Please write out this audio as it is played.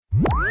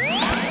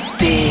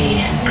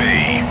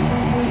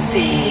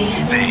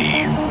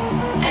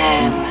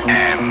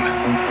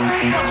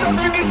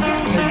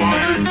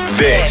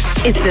This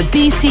is the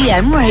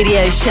BCM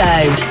Radio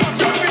Show.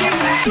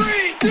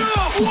 3, 2,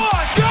 1,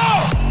 go!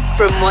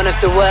 From one of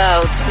the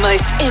world's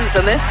most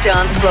infamous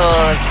dance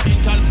floors.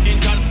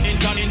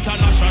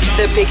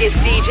 The biggest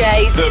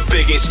DJs. The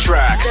biggest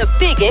tracks. The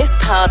biggest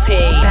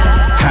party.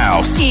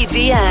 House.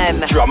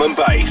 EDM. Drum and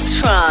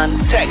bass.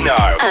 Trance. Techno.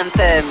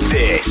 Anthems.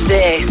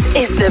 This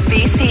is the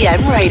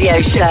BCM Radio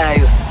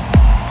Show.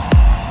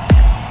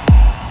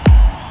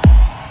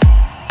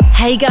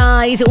 Hey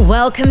guys,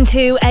 welcome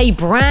to a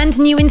brand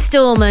new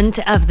installment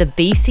of the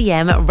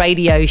BCM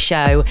Radio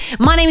Show.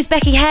 My name is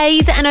Becky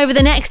Hayes, and over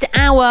the next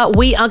hour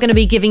we are going to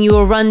be giving you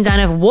a rundown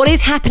of what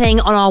is happening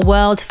on our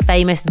world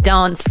famous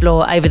dance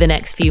floor over the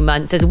next few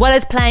months, as well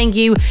as playing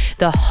you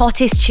the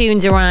hottest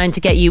tunes around to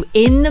get you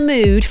in the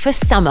mood for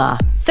summer.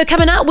 So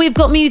coming up, we've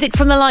got music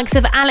from the likes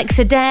of Alex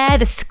Adair,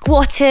 The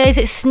Squatters,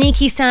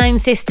 Sneaky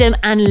Sound System,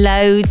 and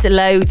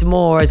loads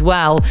more as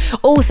well.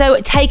 Also,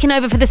 taking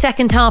over for the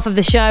second half of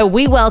the show,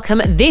 we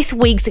welcome this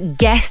week's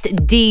guest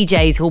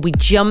DJs who will be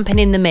jumping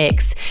in the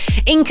mix.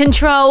 In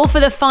control for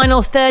the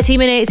final 30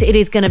 minutes, it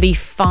is going to be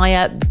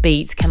Fire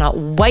Beats. Cannot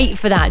wait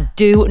for that.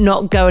 Do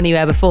not go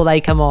anywhere before they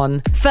come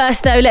on.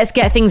 First though, let's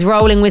get things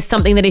rolling with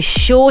something that is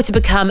sure to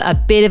become a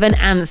bit of an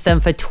anthem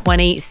for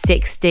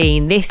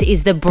 2016. This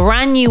is the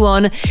brand new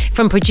one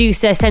from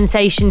producer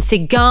sensation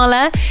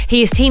Sigala. He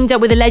has teamed up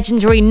with the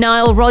legendary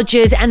Nile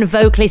Rodgers and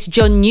vocalist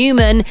John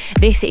Newman.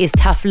 This is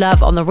Tough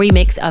Love on the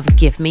remix of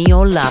Give Me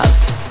Your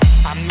Love.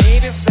 I may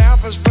be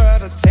selfish,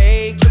 but I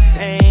take your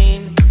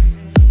pain.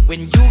 When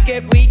you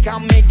get weak, I'll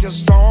make you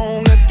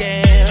strong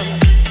again.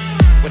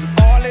 When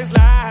all is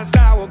lost,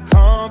 I will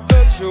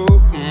comfort you.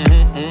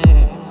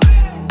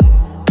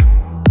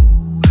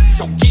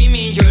 So give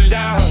me your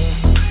love,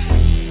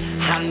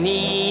 I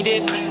need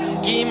it.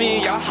 Give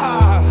me your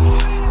heart,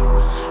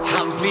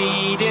 I'm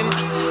bleeding.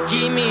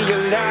 Give me your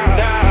love.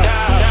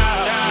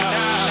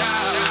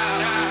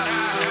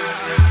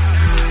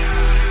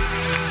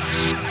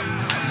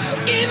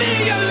 Give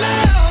me your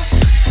love,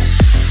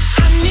 I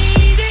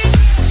need it.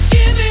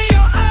 Give me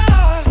your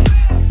heart,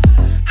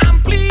 I'm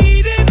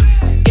bleeding.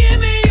 Give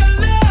me your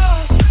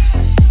love,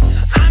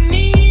 I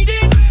need it.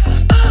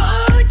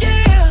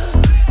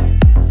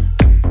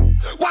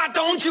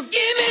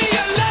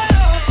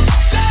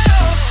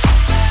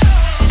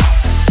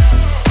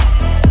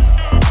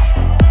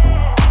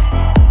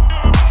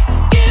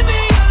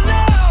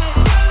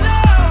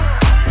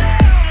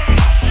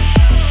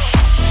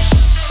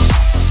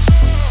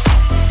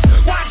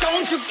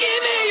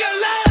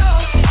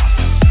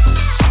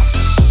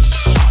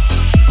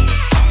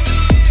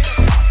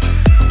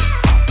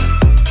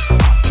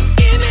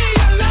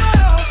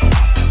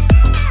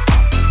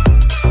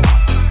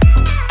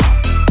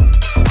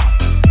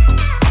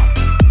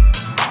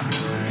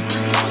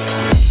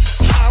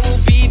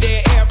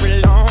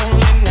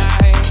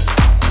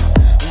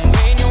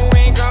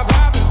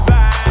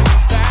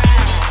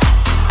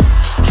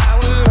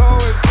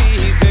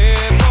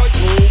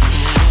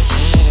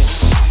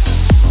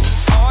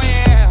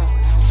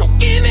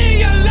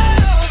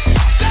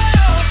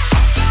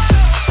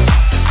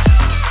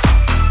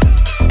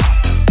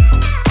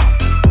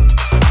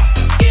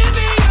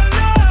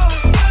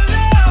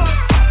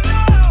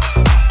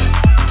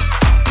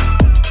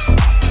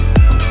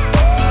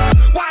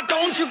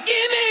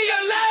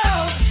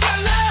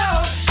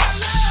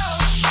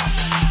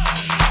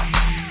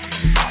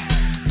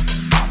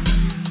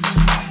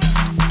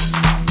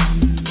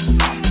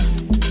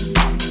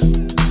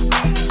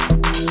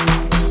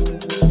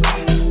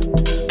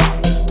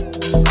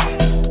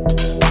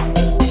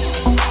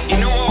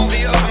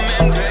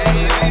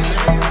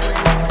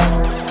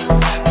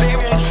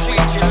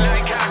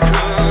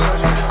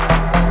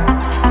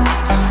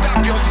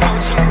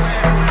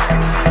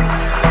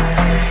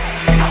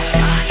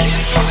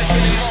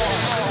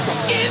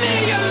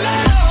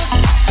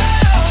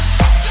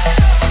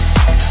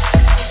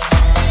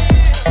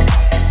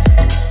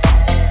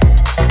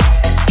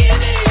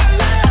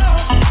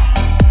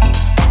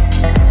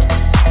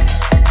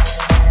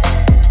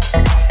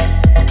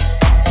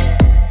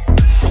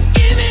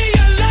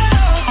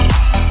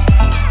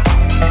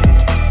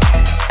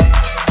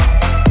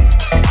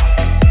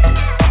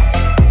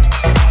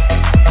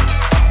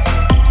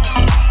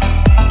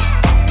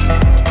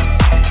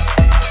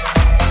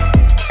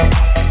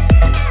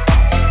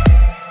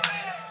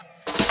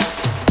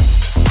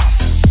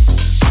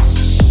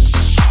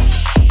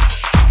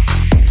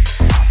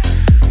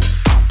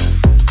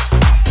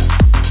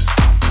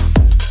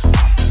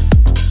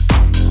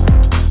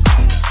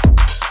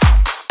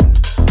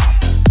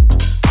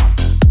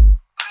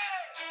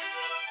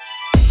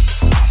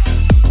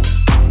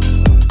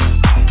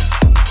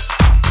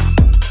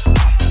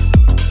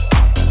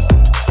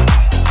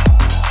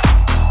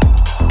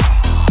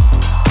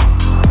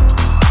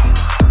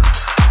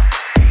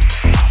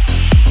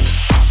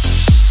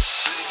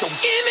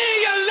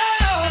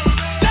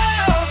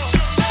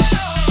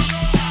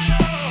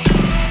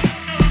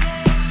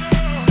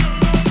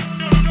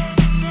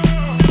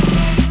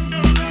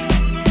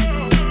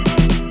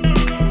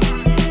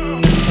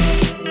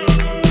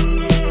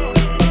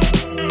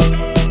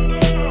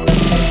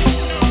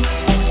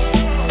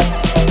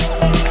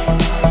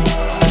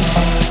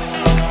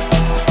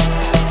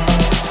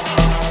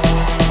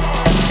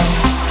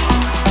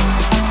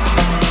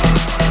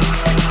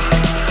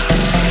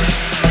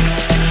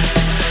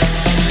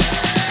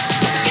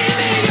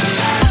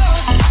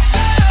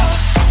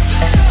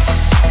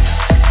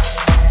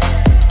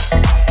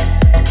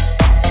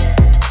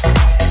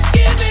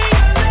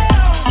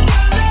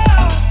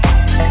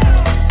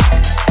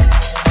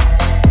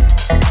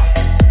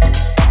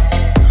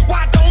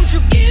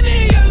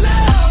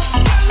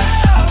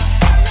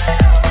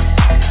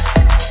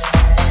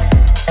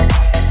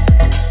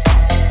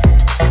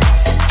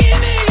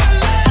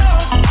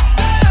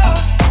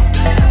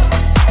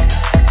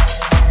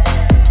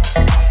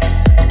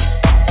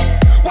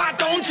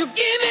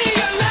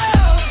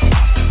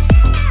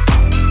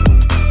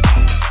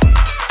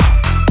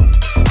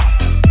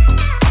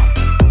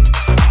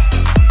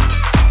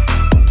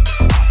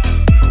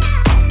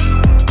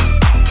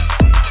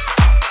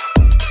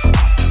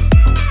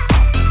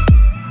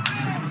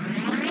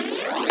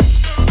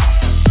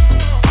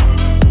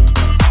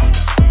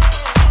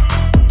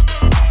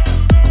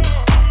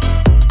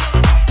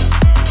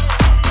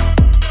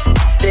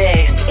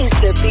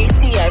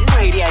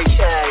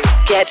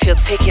 Get your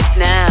tickets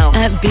now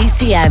at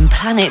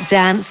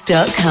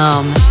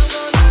bcmplanetdance.com.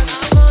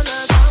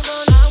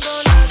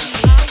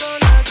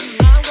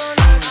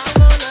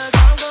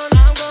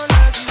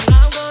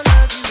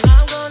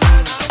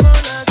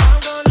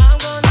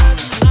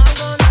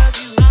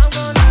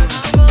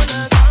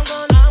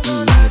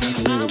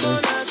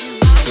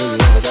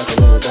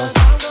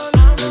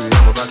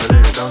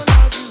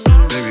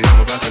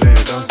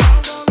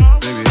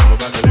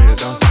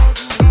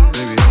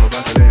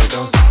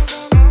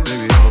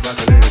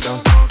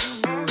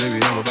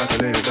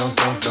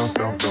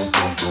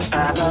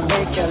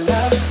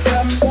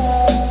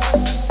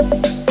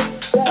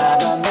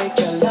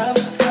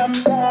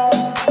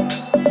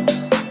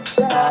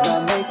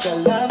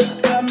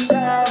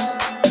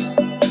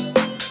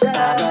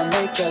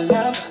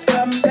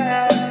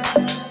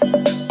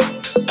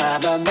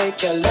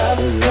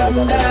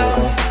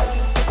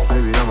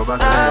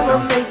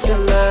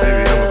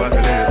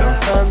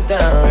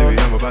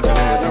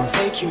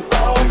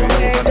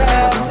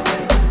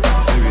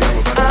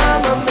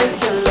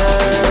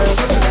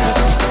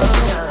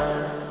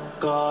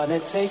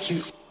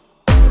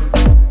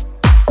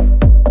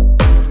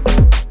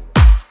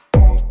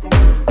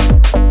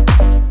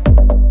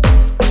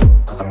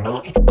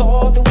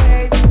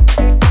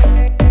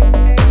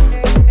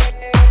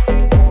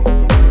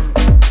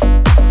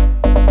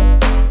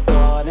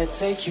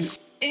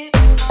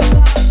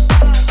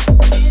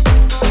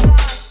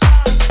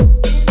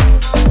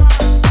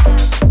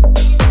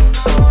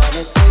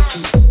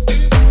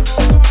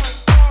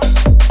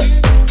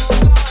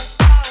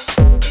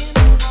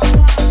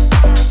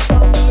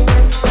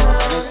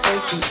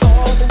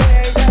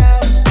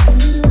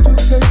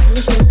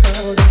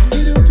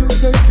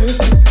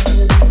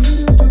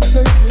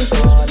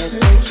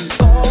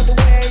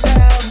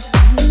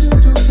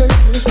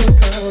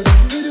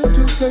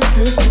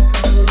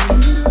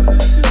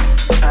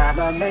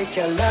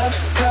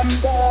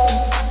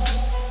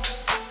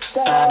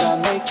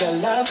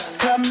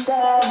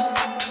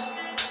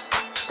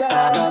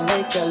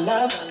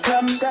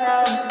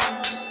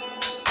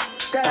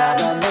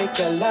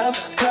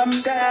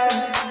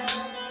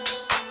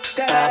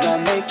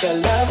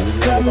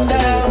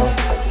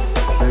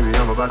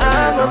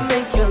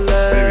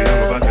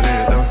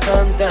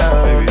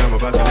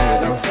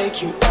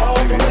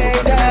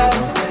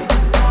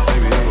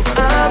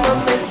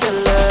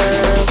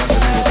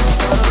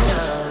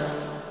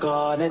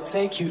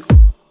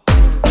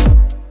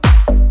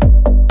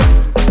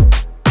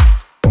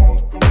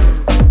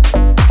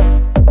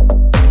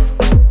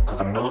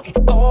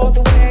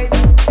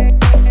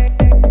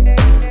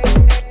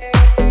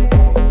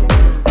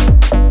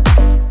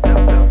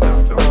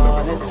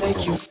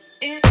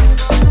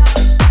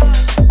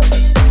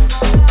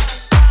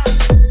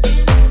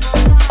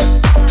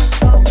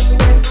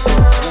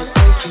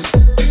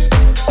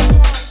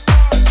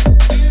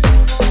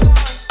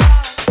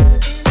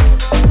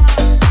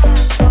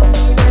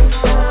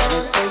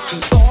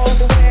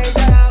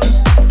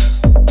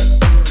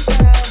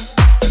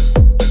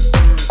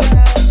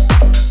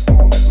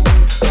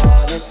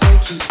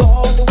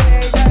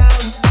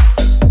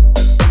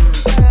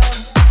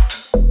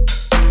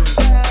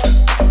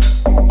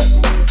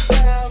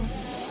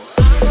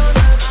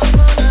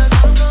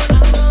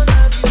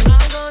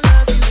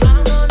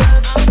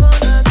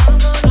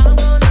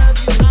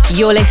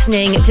 You're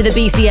listening to the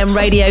BCM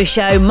radio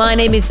show. My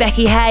name is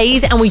Becky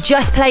Hayes, and we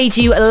just played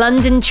you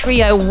London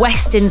trio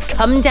Weston's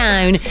Come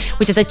Down,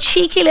 which is a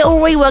cheeky little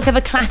rework of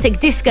a classic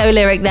disco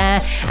lyric there,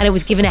 and it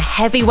was given a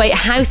heavyweight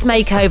house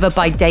makeover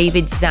by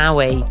David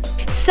Zowie.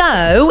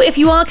 So, if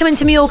you are coming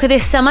to Mallorca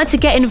this summer to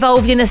get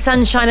involved in the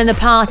sunshine and the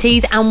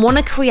parties and want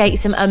to create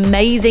some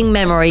amazing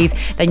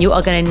memories, then you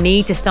are going to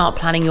need to start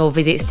planning your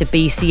visits to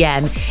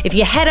BCM. If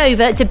you head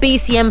over to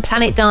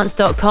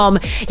bcmplanetdance.com,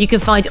 you can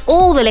find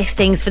all the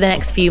listings for the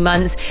next few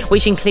months,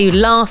 which include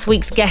last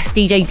week's guest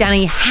DJ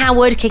Danny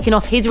Howard kicking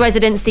off his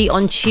residency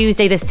on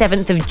Tuesday the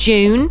 7th of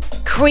June.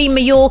 Cream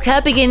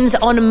Mallorca begins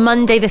on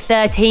Monday the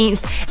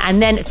 13th,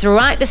 and then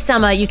throughout the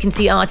summer you can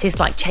see artists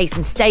like Chase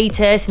and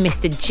Status,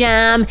 Mr.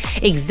 Jam,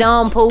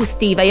 Example,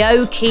 Steve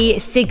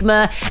Aoki,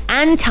 Sigma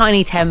and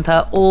Tiny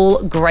Temper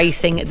all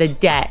gracing the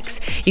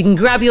decks. You can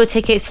grab your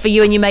tickets for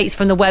you and your mates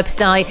from the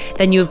website,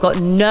 then you've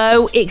got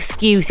no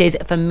excuses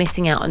for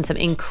missing out on some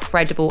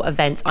incredible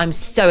events. I'm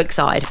so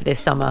excited for this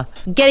summer.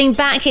 Getting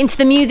back into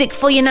the music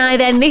for you now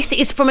then, this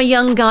is from a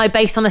young guy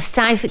based on the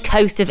south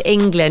coast of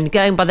England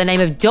going by the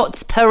name of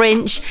Dots Per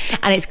Inch,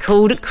 and it's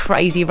called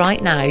Crazy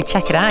Right Now.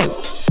 Check it out.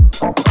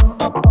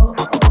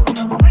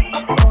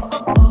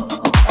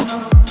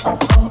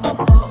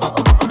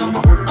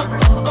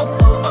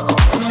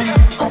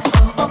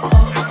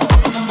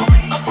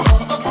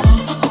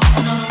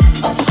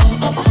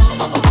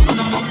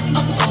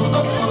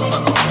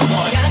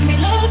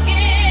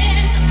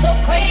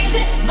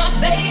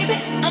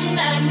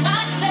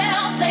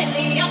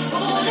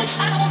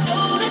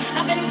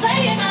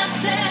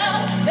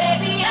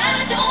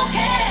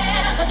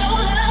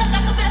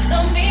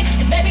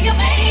 Baby, you're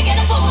making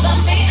a fool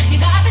of me. You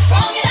got this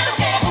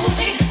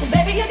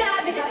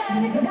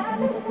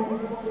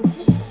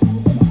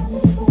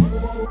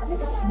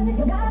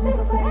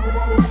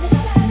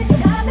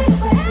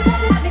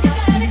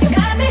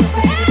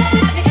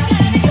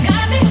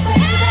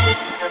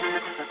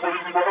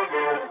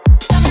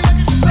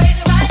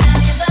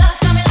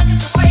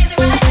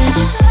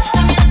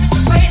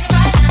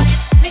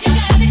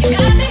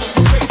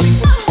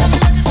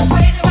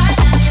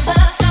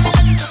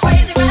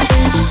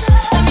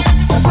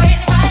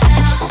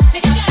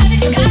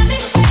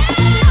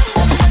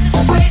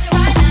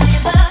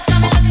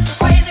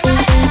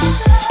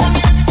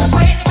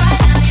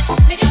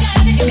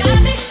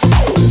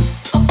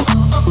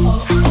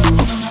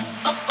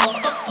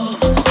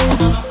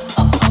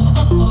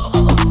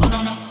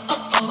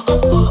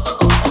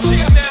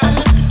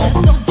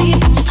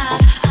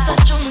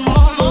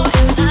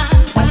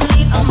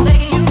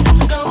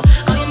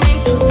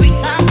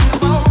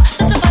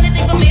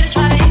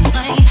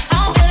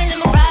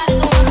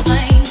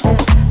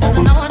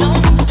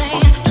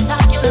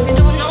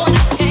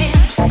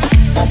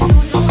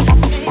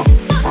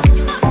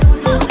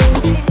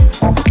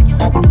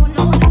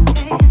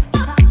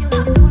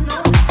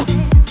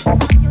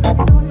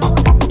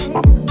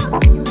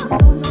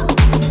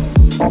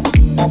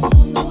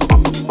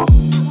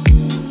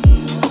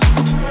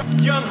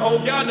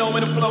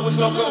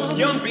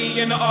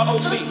me and the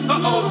ROC.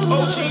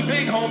 OG,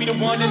 big homie, the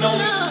one and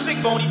only.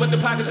 Stick bony, but the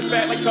pockets are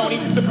fat like Tony.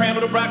 Soprano,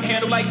 the rock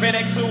handle like Ben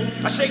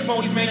X2. I shake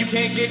bonies, man, you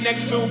can't get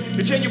next to.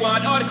 The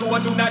genuine article, I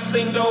do not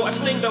sing though. I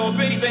sling though, if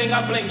anything,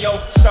 I bling yo.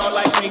 Star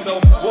like Ringo,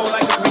 war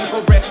like a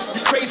Green Beret.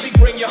 You crazy,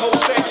 bring your whole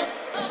set.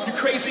 You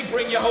crazy,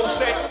 bring your whole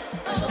set.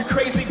 You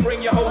crazy,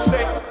 bring your whole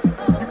set.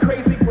 You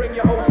crazy, bring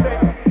your whole set.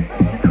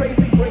 You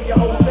crazy, bring your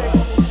whole set.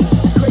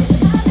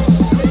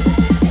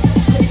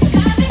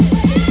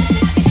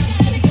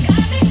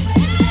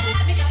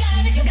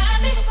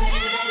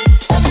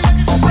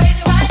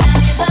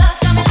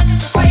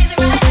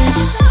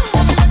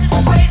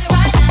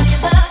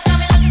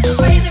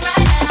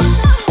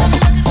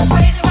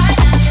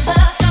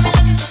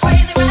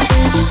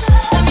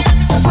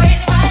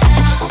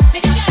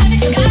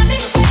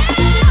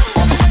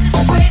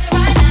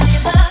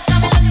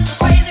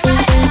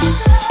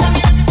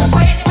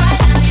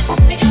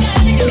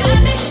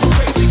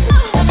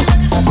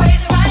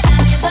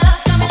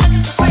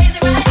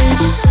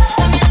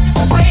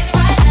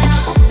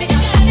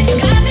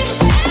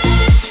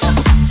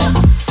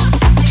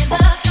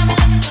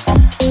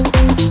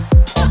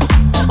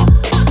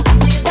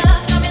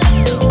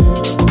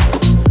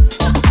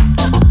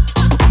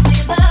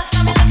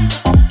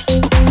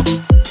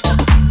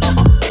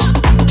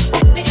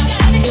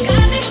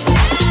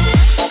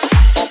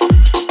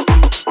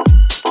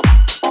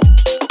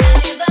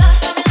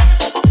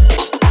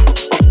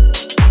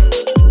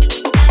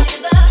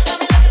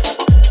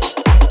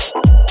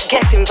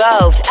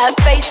 Involved at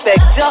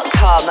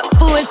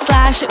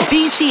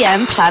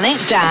facebook.com/BCM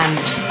Planet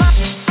Dance.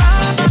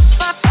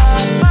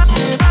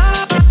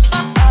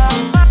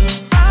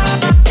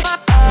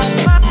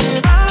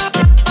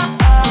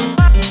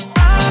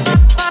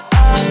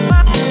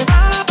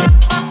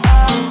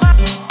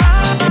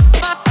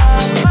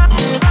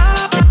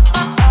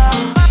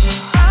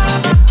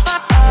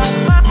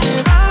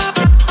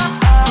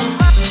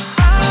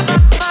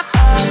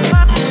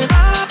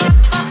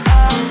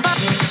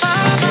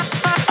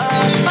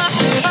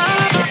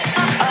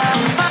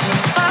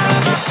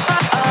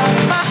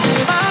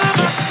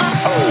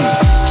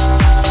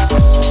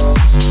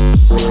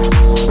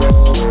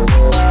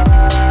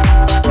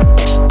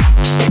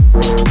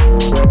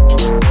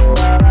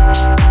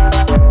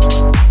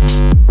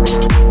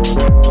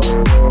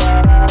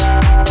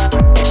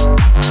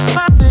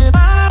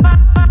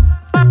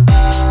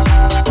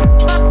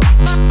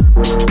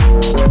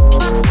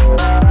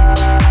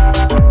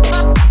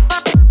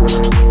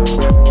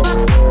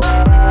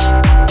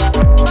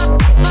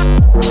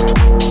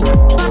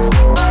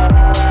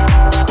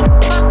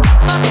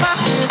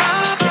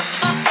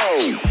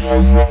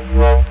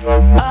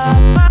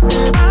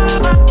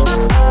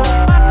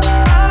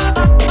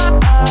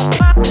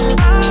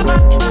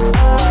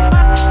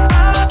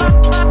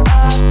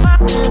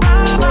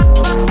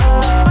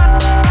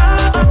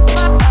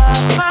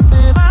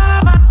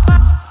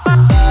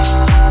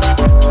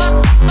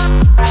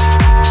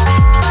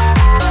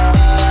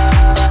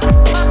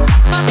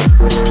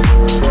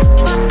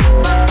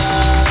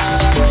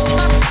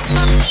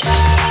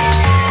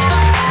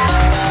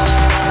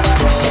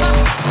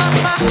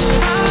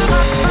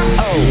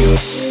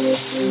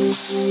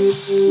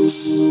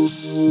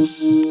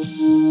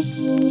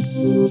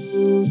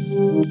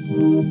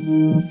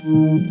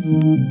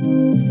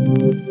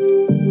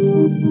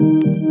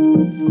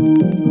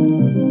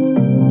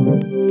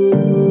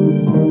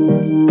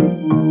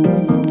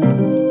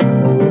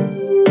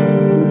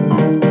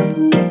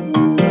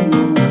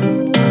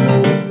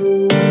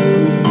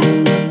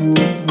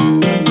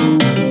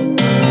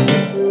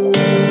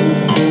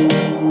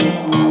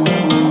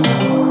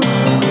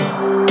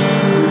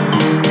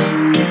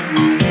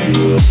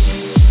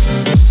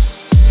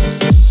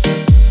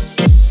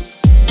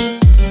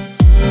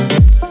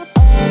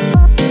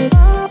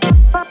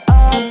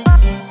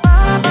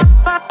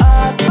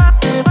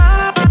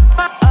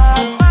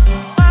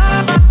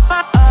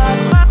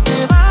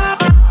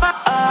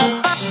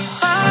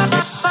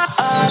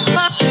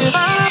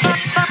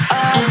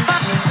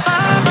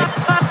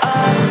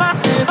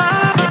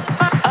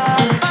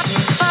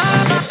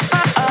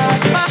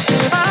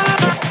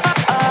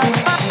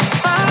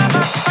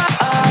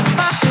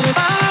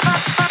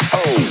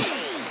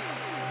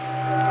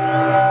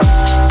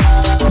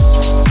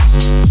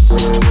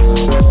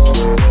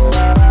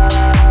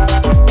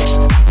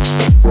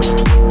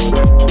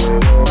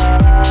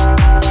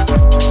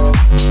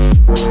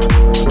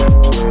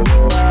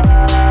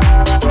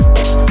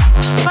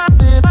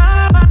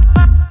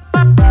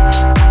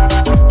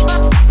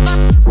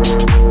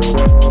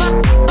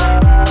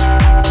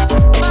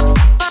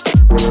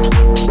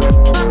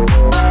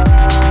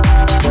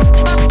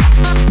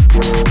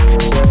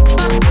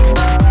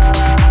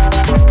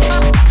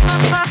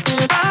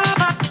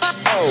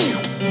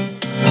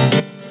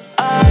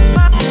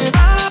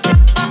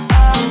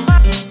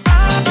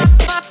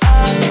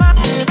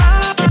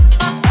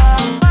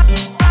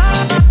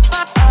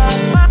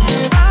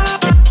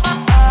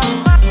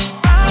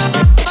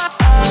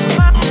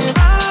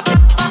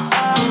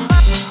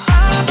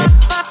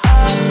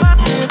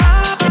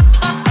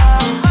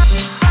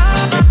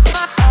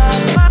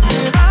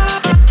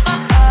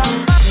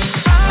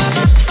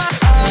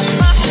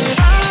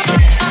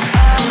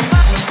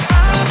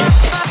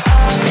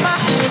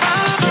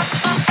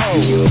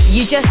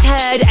 You just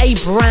heard a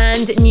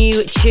brand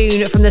new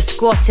tune from the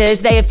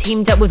Squatters. They have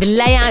teamed up with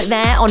Layout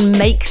there on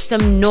Make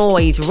Some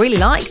Noise. Really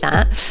like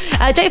that.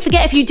 Don't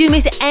forget, if you do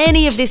miss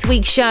any of this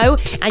week's show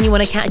and you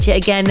want to catch it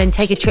again, then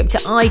take a trip to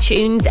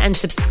iTunes and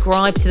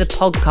subscribe to the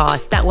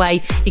podcast. That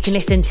way you can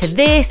listen to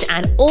this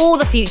and all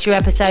the future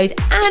episodes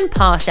and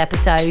past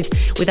episodes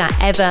without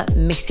ever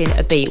missing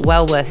a beat.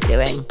 Well worth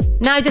doing.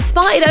 Now,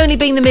 despite it only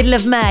being the middle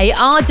of May,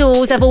 our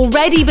doors have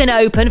already been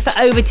open for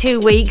over 2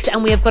 weeks,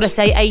 and we have got to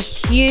say a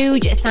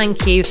huge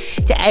thank you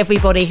to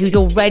everybody who's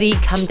already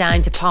come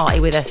down to party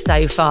with us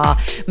so far.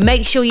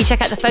 Make sure you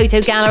check out the photo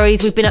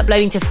galleries we've been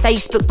uploading to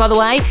Facebook, by the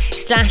way,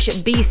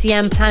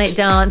 /BCM Planet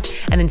Dance,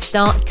 and then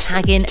start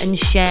tagging and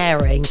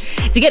sharing.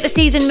 To get the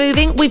season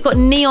moving, we've got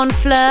Neon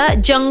Fleur,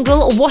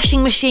 Jungle,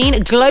 Washing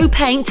Machine, Glow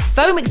Paint,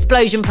 Foam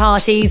Explosion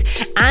parties,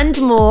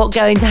 and more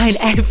going down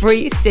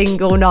every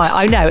single night.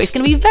 I know, it's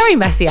going to be very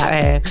messy out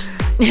here.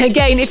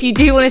 Again, if you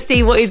do want to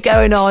see what is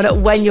going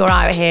on when you're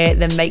out here,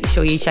 then make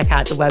sure you check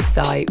out the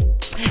website.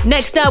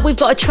 Next up, we've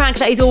got a track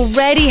that has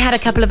already had a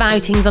couple of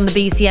outings on the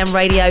BCM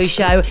radio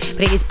show,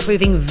 but it is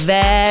proving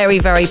very,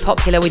 very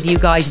popular with you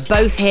guys,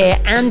 both here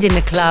and in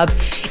the club.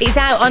 It's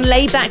out on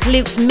Layback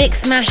Luke's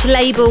Mix Mash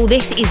label.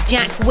 This is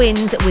Jack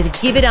Wins with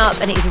Give It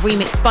Up, and it is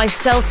remixed by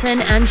Sultan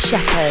and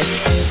Shepherd.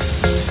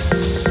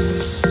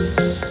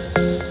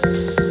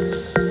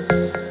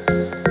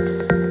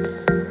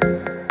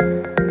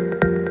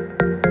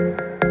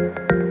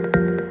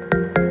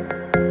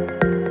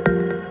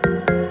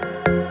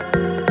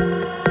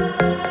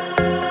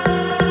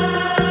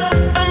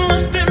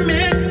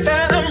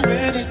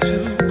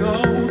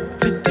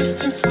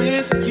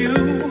 With you,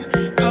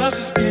 'cause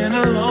it's been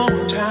a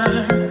long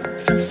time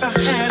since I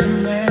had a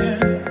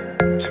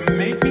man to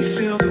make me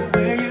feel the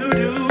way you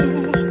do.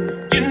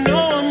 You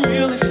know I'm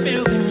really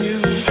feeling you.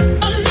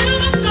 I'm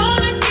never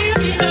gonna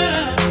give you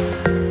up.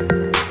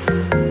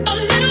 I'm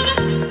never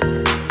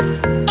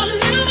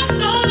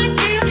gonna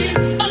give you.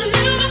 I'm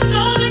never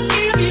gonna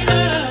give you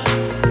up.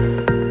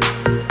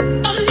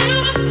 I'm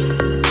never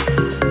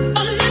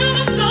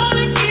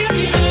gonna give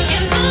you up.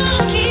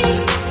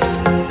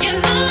 Your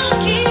love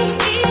keeps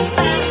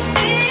like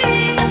me.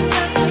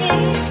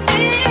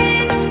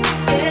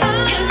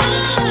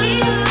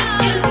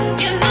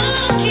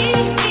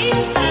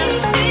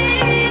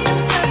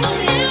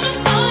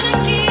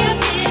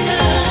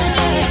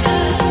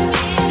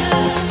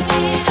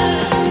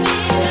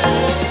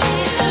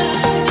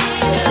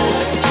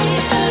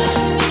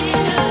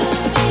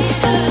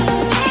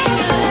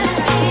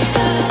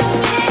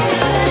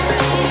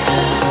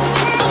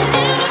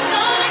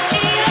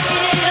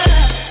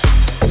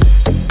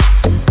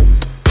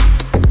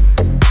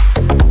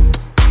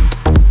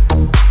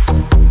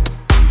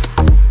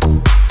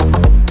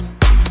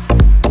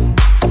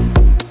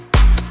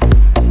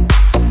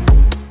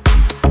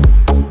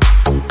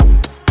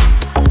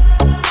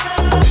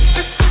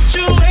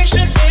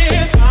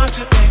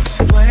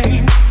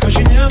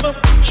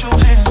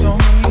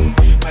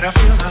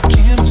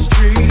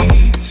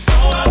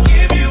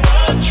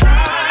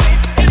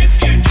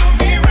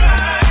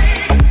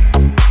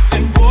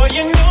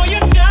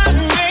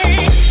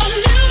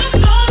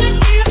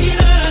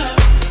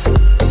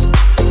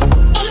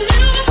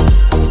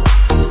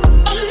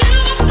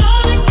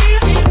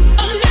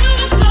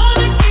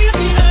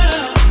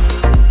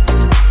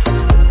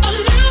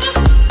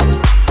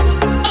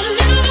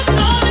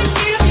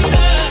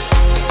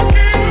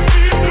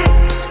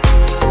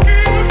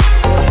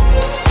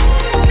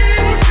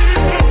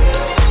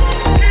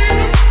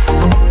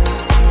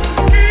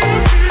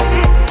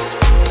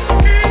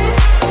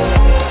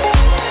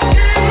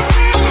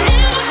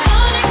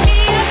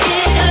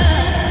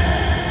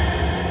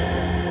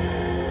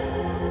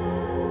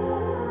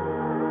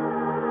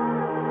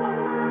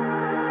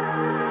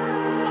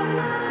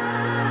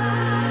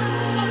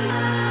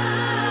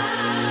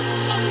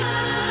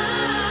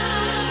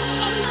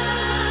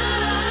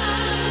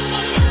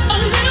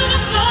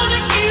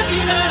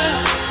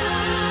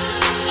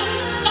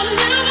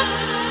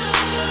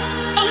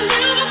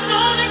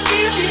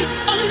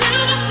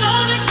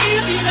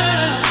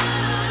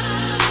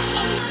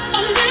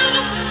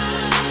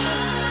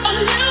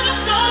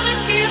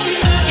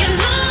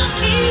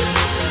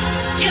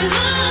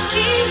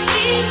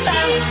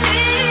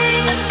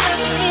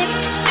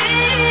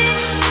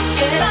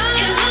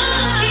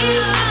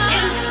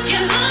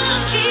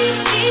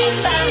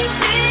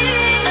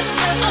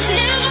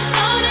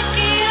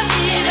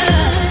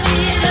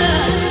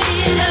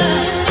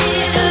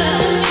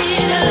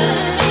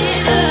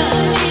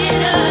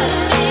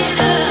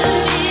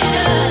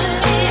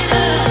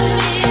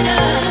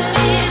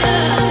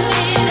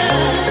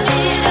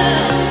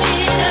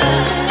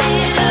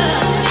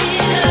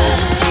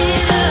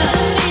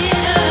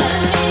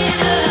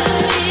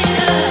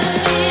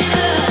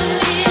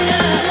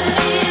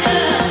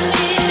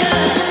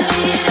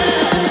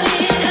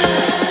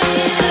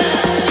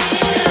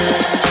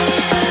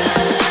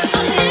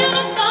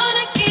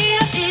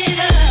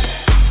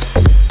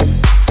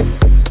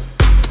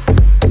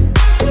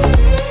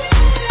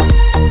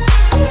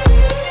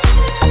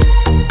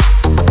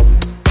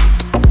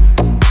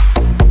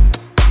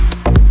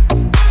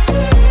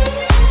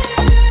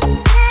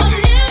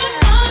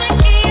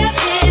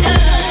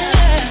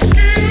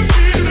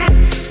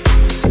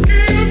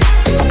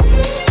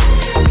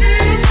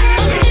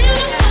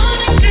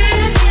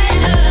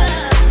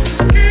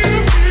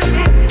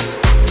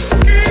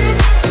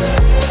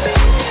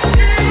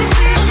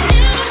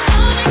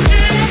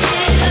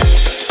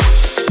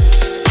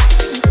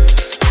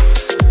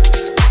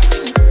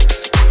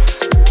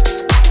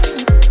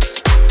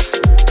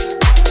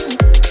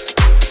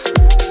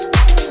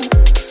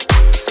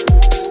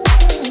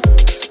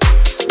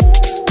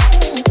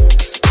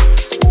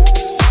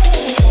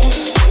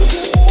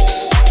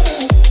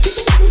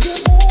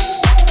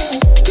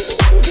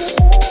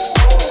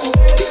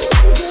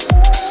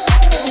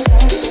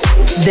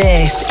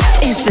 This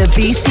is the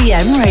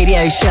BCM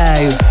Radio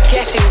Show.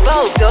 Get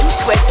involved on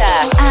Twitter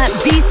at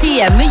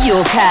BCM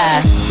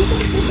Mallorca.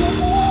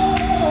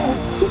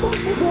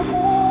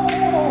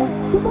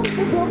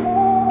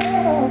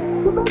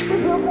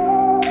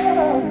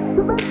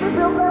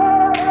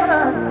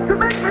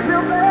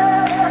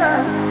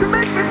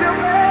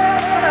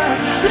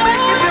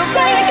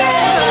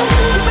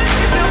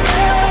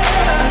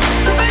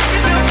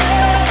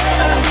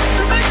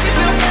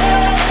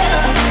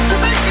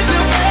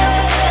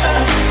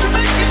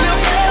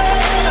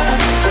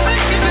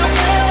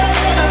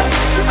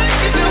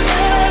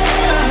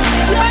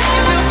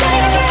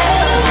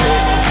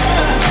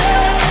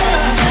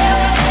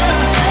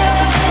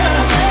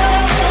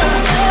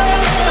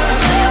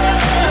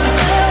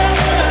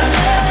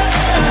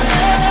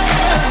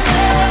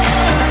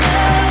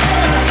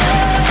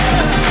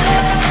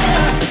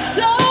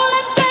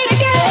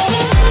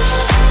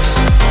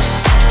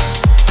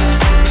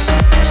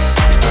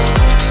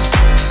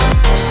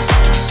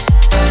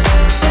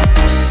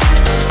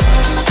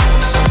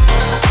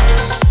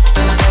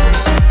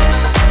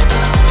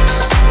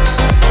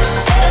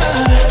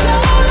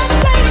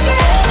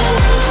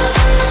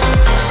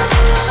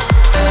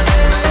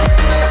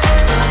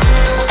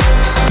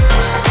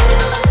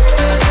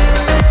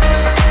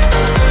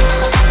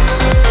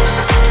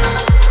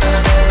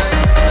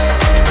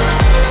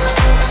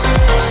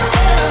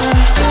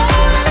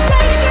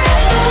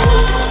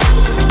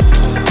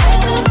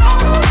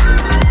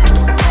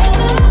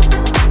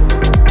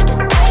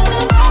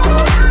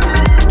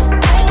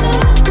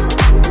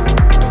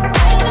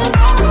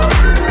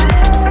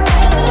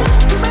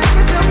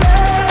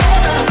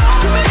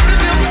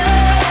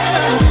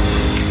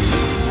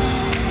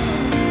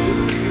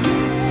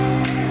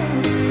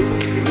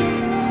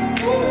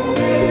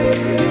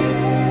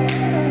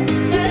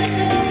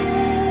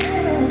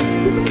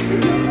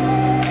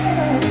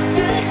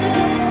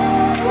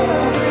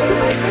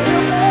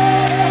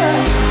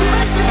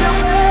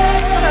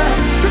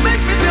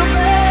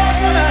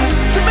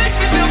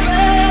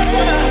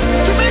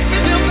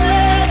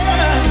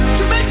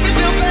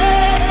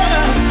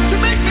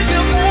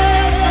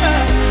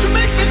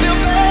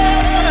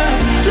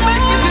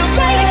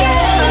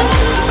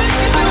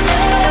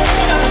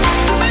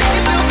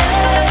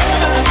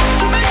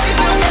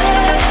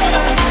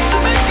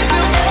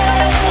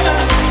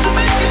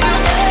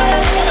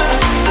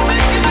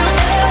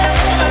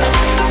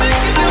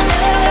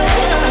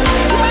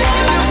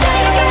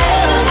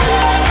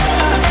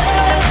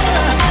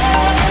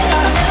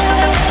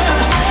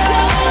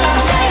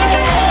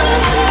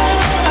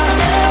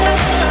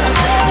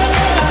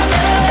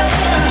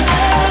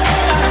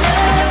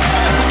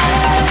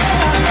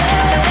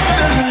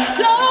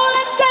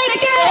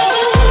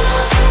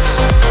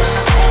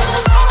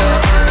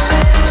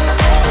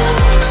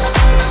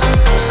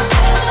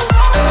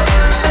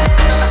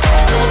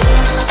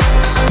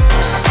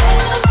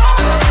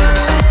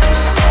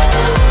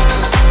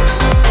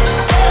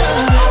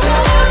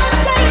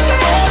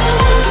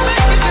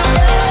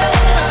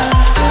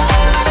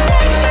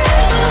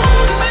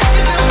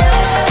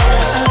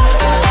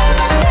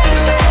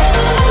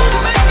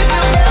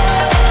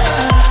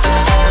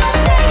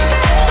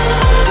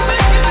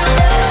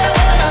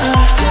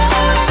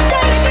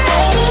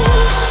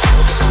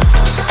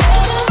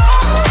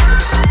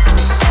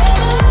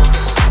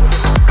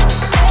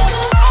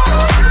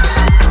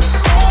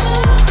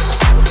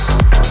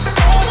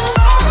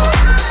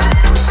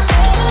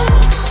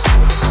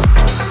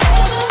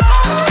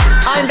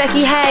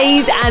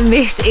 And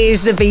this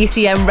is the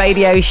BCM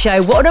Radio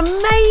Show. What an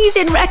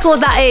amazing record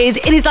that is.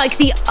 It is like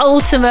the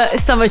ultimate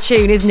summer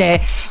tune, isn't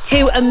it?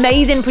 Two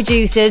amazing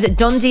producers,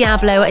 Don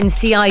Diablo and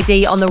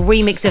CID, on the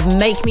remix of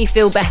Make Me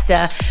Feel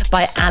Better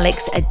by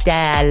Alex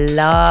Adair.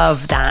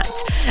 Love that.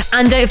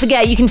 And don't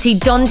forget, you can see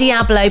Don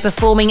Diablo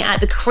performing at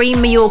the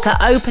Cream Mallorca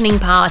opening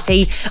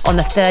party on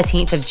the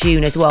 13th of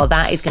June as well.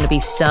 That is going to be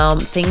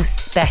something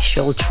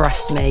special,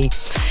 trust me.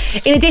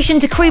 In addition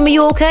to Cream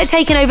Mallorca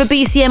taking over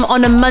BCM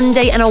on a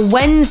Monday and a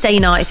Wednesday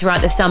night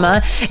throughout the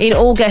summer, in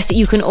August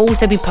you can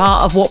also be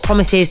part of what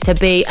promises to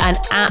be an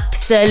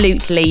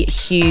absolutely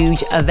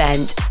huge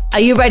event. Are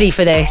you ready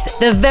for this?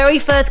 The very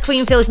first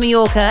Creamfields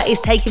Mallorca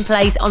is taking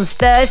place on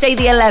Thursday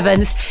the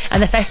 11th,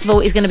 and the festival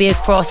is going to be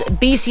across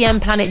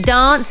BCM Planet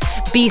Dance,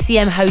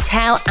 BCM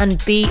Hotel and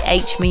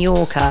BH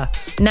Mallorca.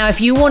 Now, if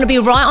you want to be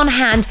right on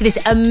hand for this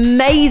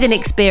amazing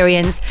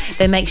experience,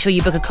 then make sure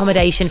you book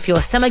accommodation for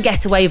your summer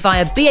getaway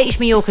via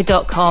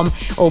bhmallorca.com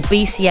or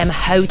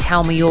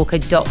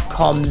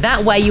bcmhotelmallorca.com.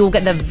 That way you will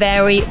get the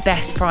very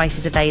best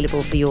prices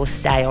available for your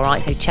stay, all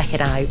right? So check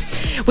it out.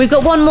 We've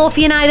got one more for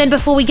you now then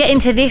before we get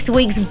into this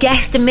week's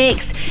guest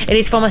mix. It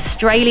is from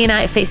Australian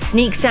outfit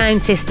Sneak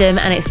Sound System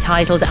and it's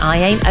titled I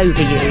Ain't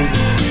Over You.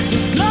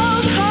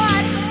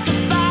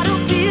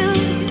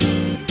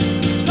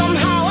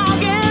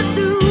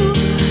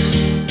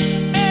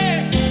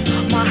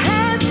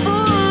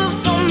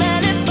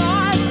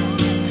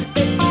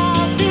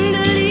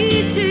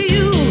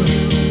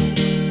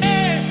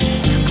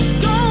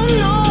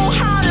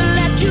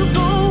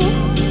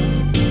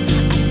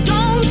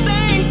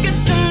 Think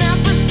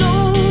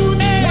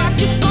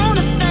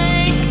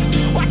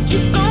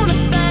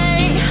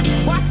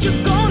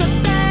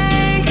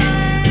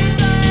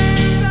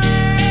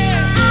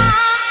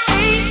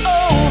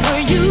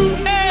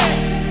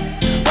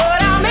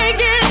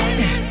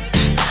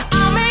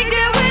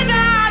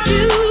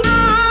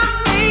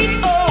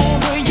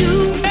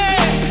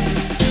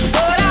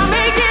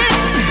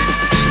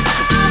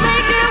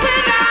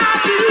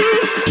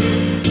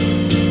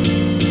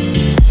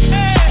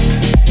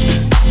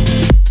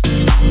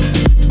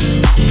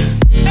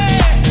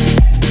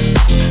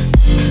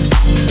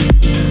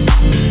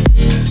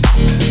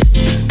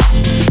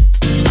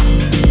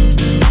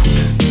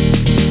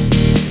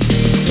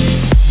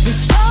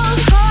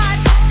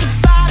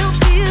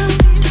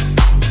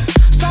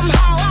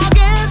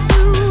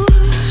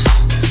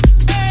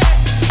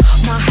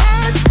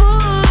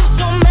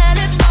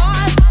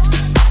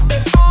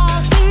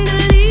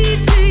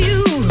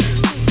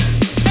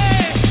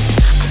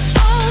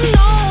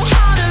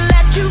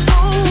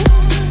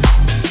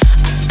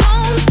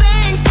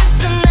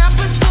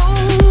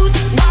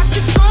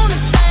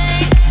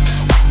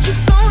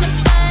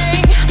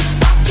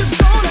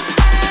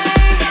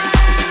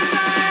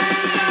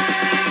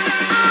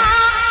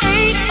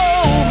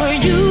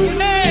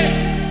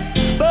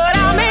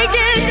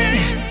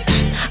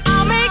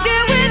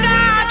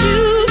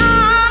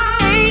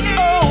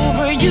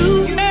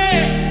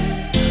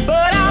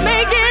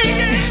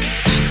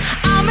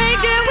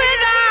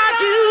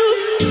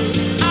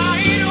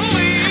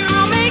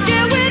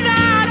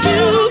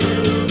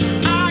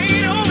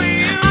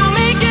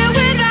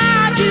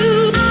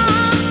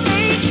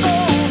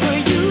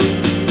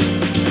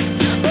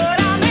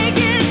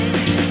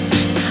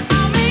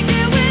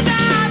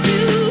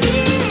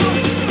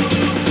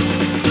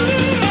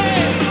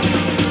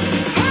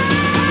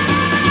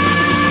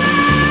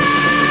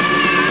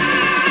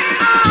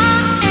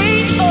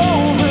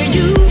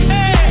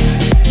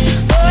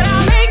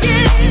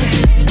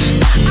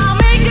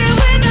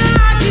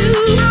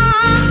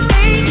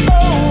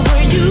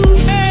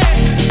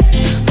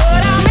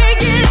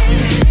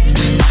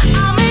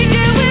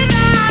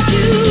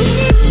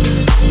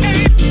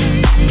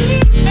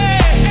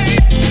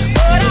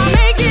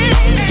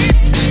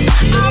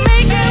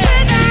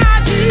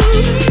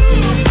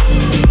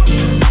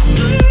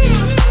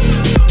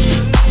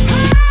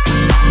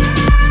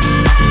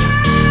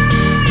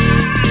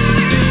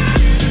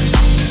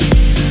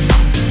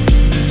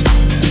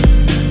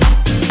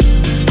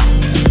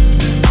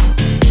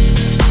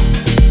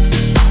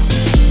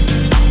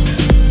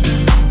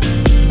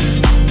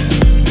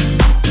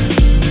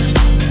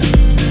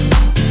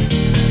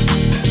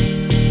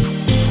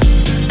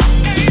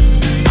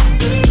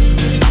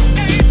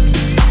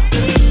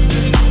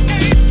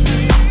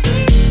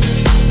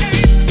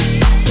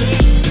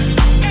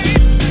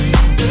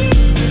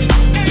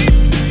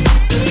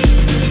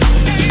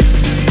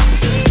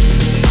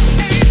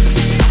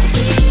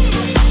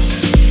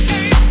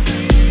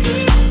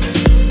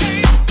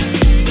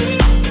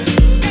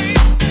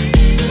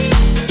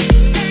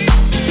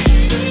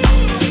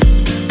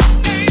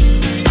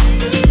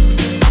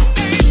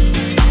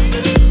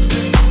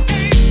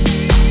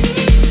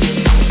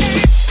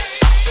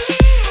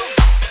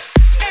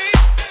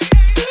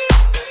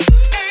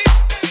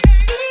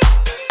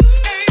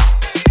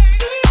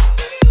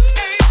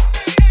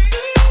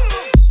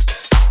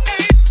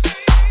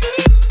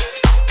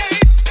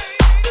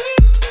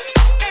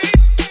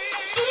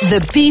The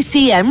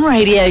BCM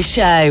Radio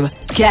Show.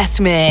 Guest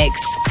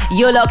Mix.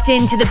 You're locked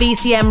into the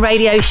BCM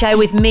Radio Show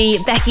with me,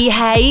 Becky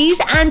Hayes,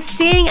 and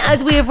seeing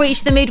as we have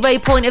reached the midway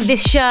point of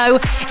this show,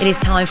 it is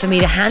time for me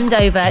to hand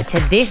over to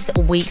this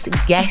week's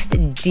guest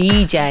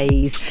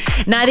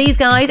DJs. Now, these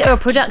guys are a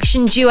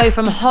production duo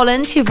from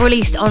Holland who've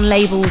released on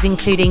labels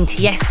including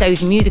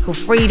Tiesto's Musical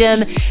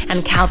Freedom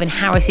and Calvin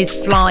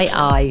Harris's Fly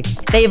Eye.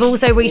 They have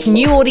also reached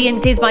new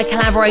audiences by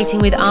collaborating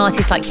with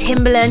artists like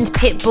Timbaland,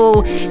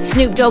 Pitbull,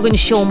 Snoop Dogg and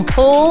Sean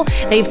Paul.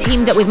 They've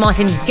teamed up with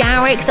Martin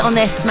Garrix on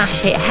their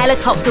smash hit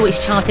Helicopter,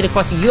 which charted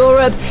across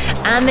Europe,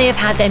 and they have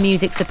had their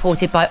music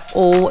supported by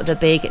all the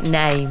big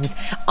names.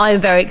 I'm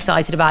very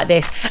excited about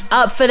this.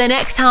 Up for the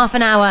next half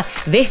an hour,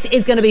 this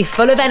is going to be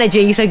full of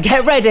energy, so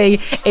get ready.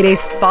 It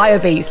is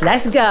Firebeats.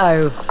 Let's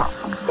go.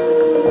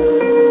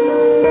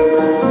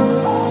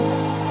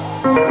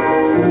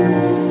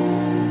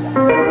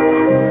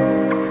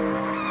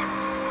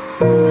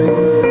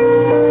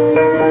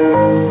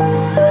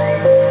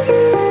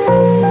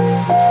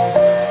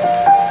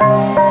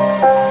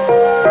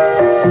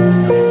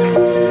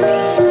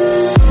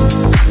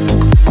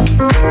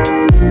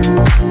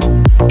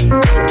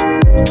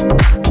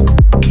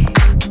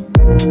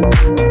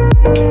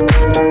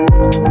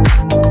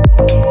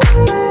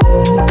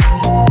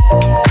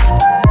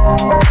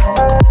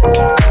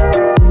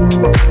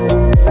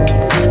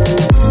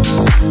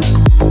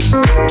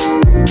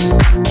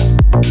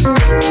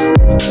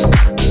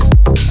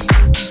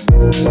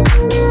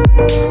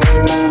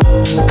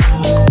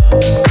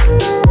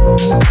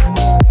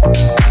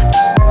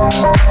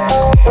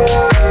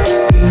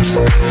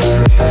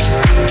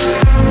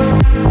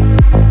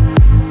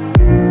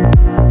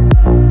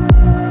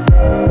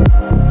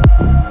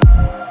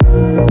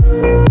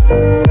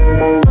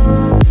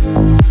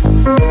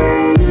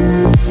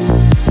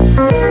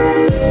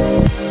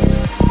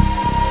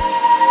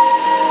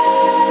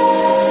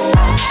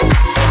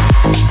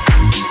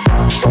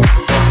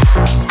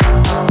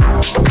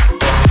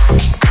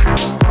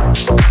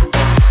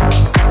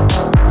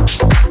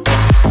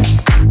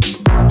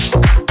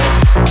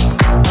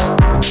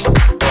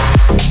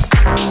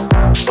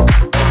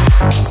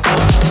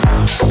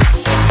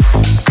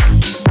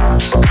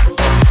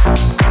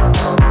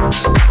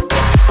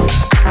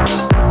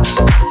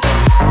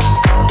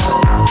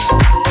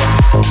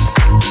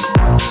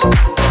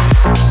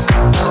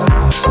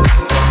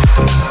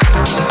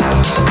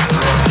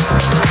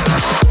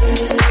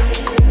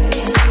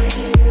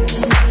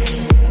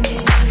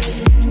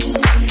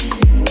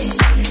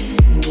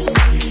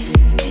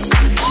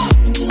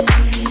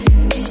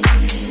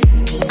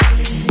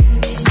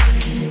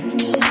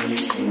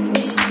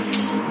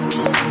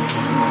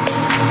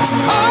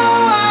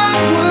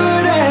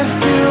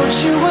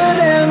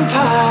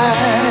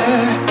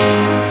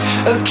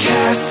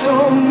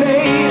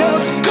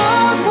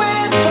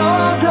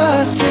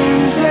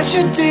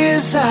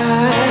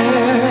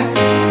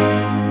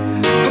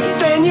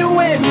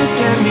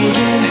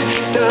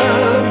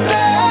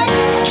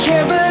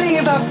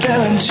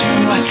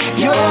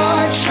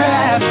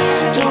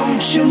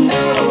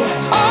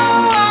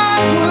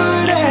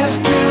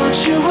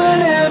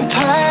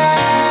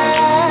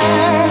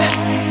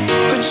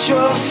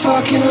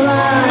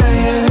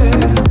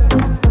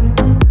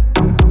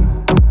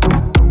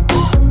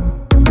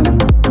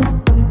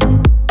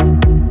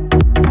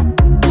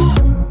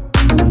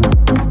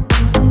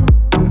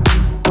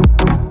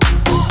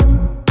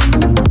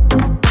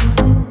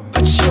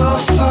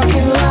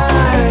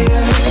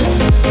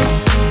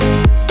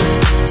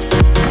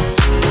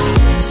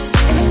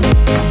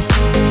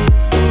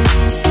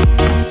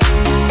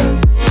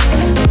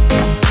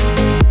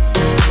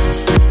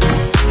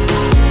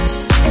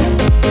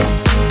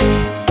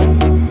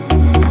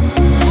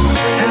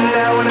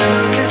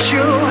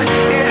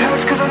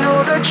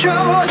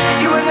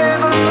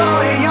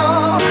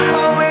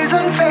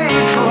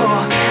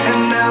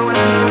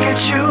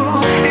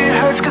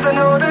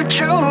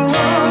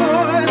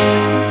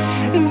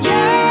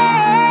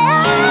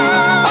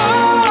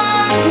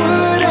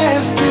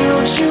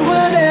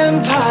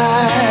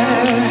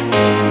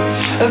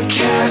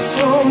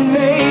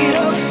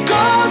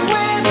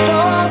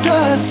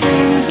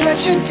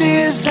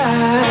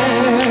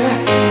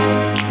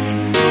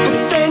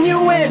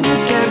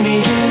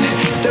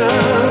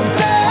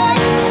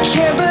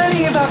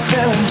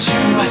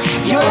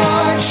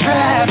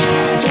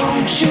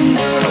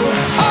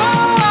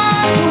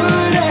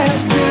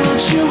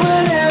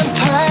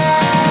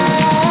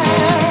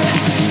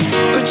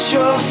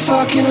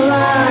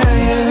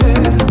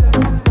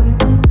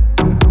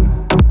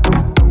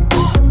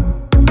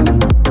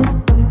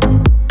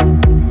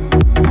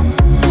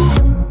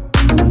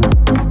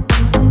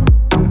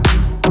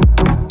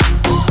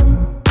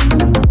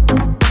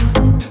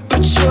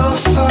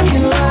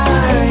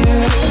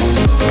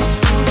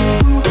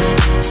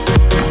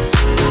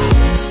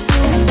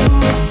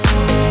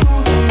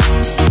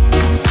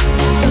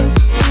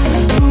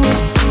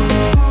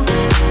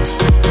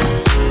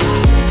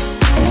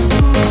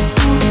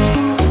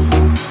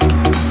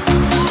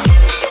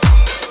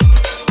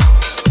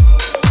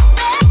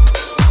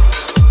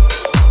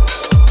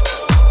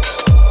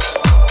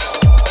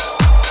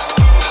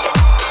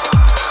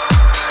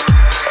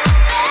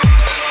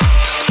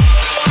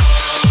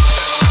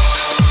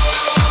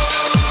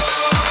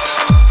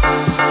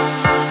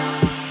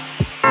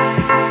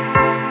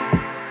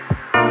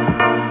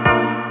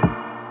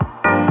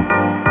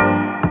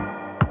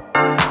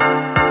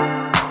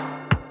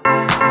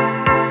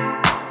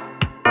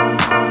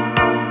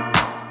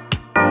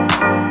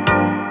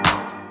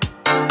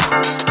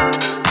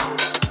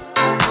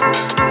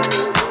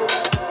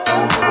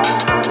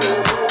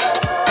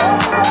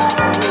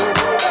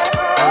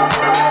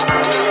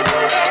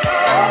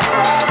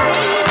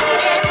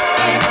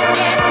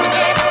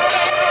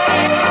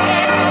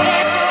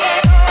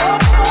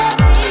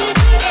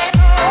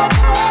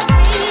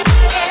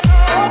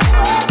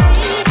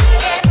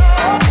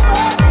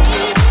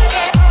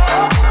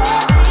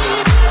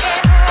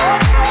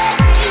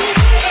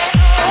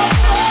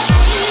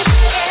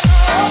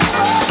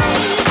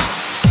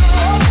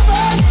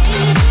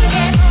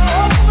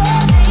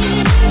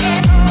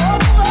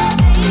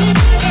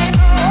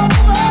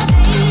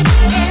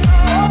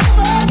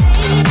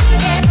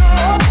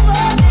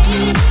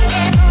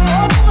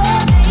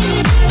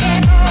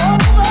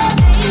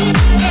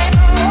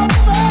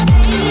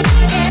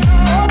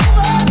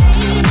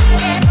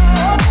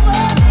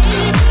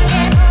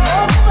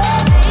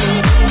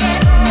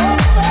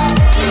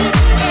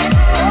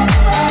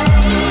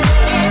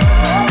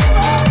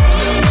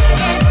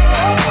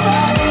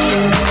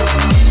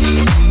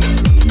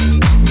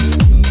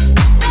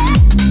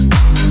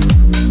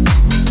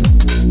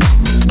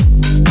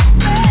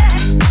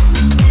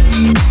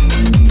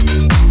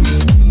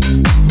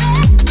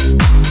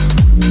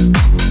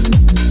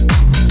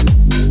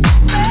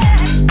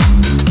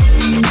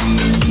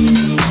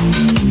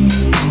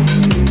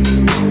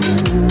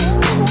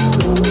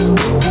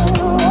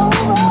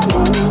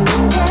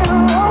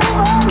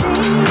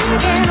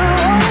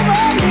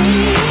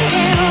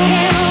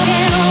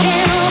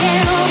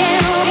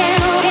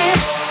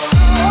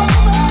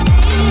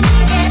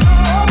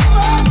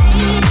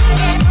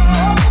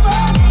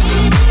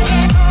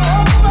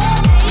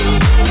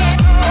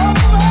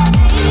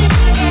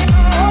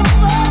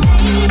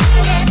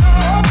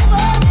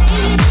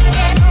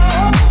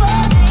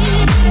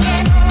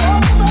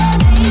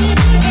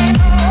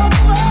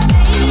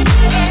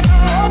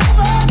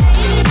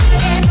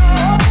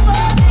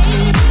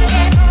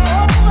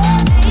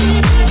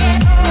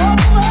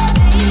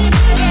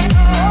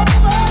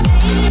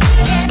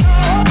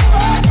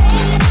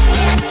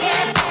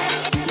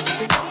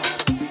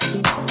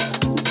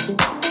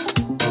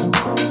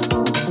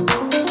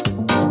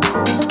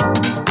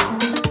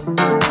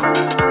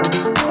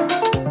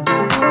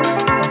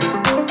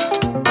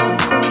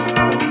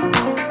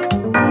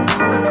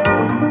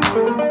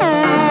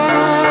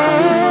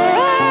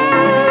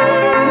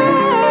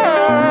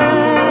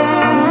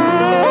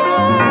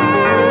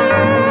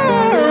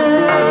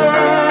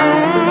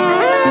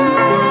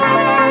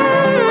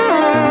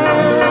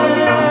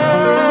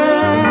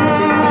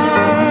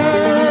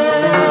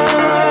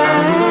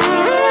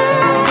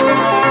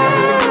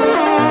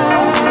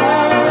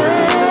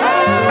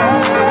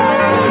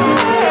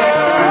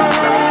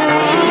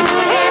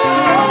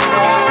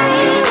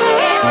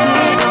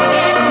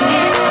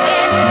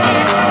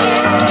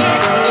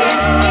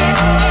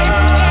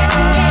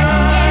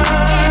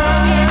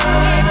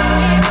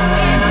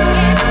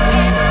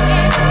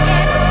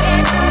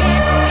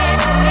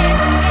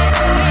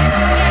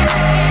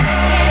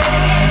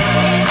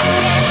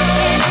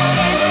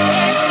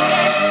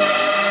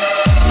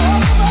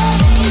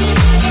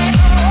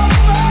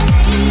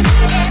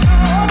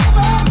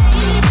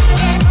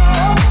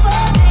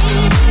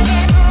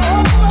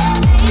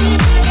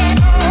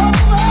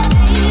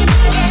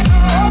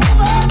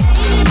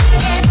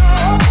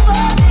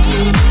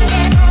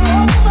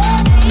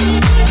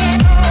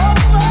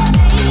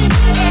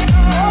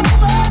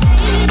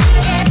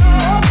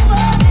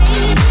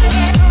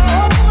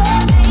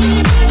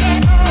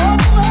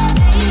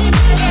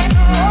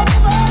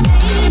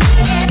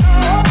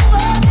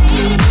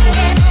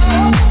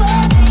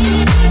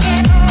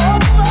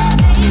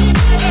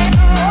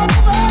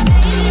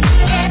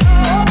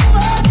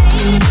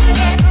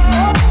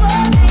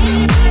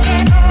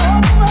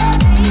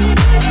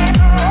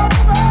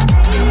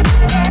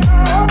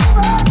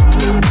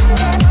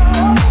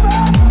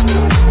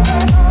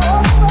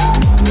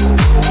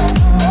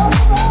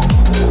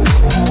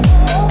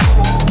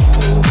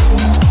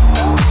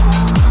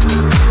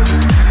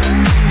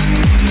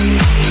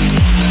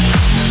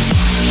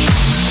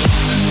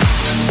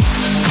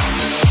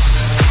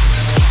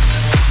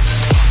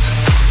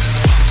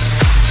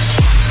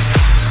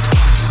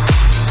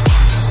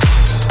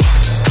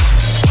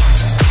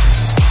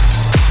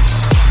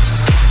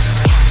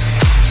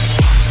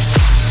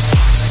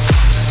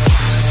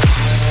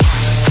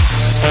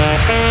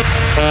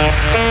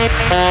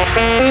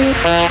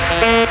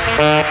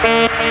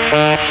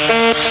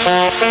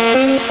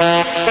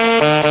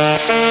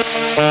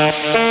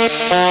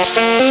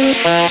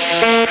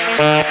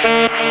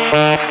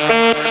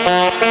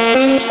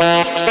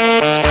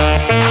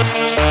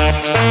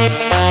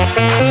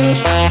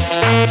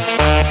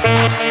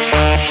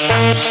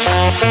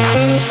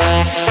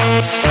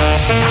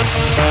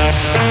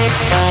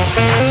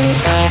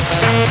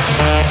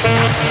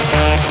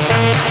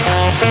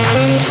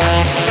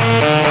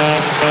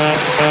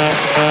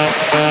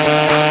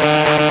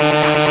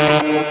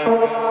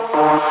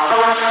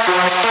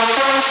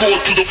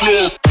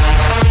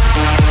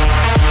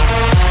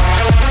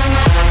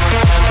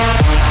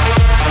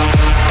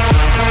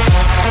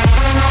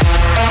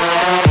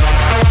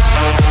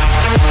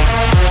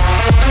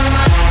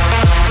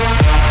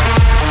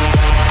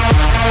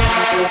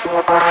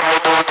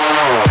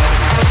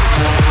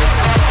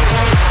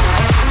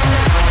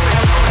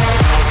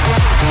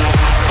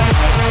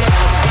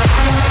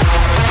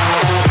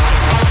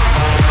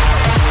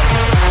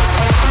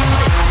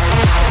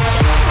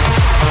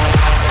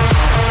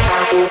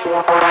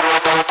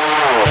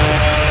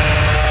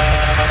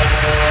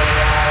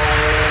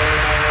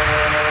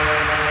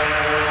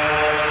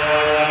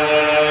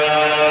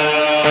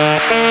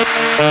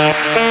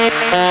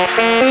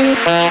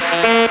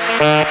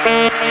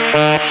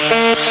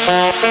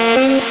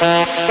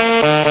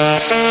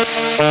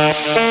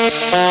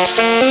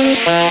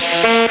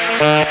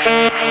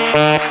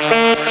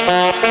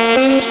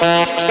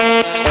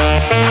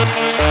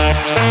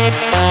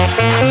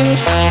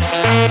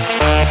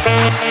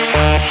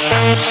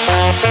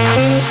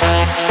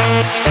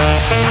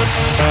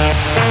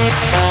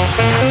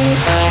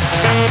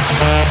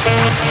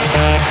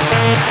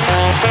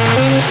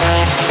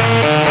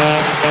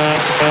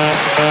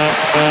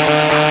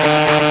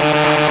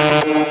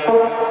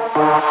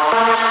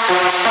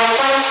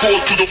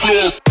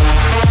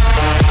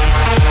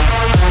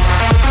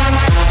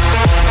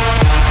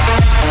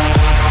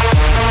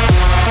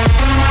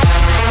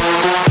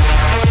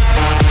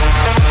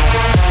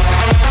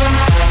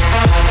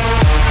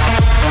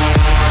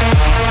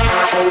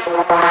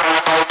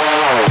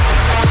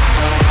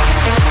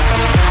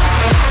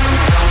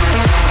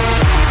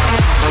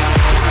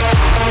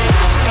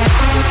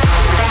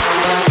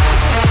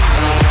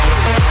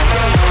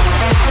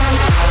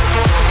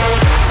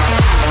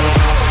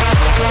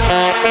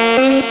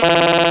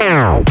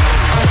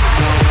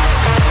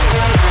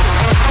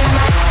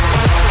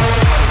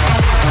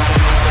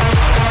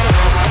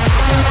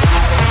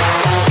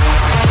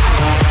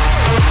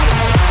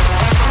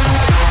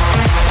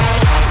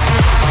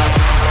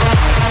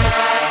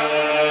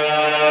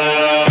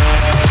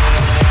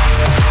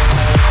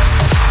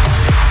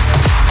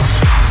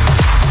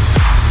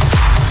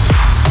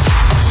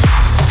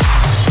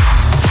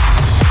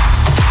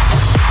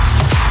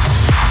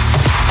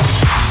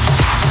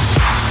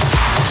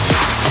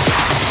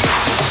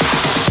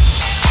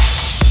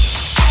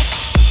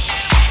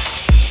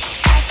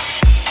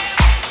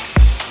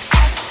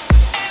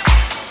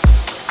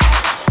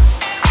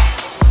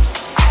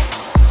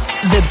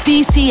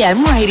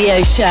 BCM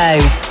Radio Show.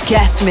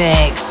 Guest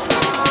Mix.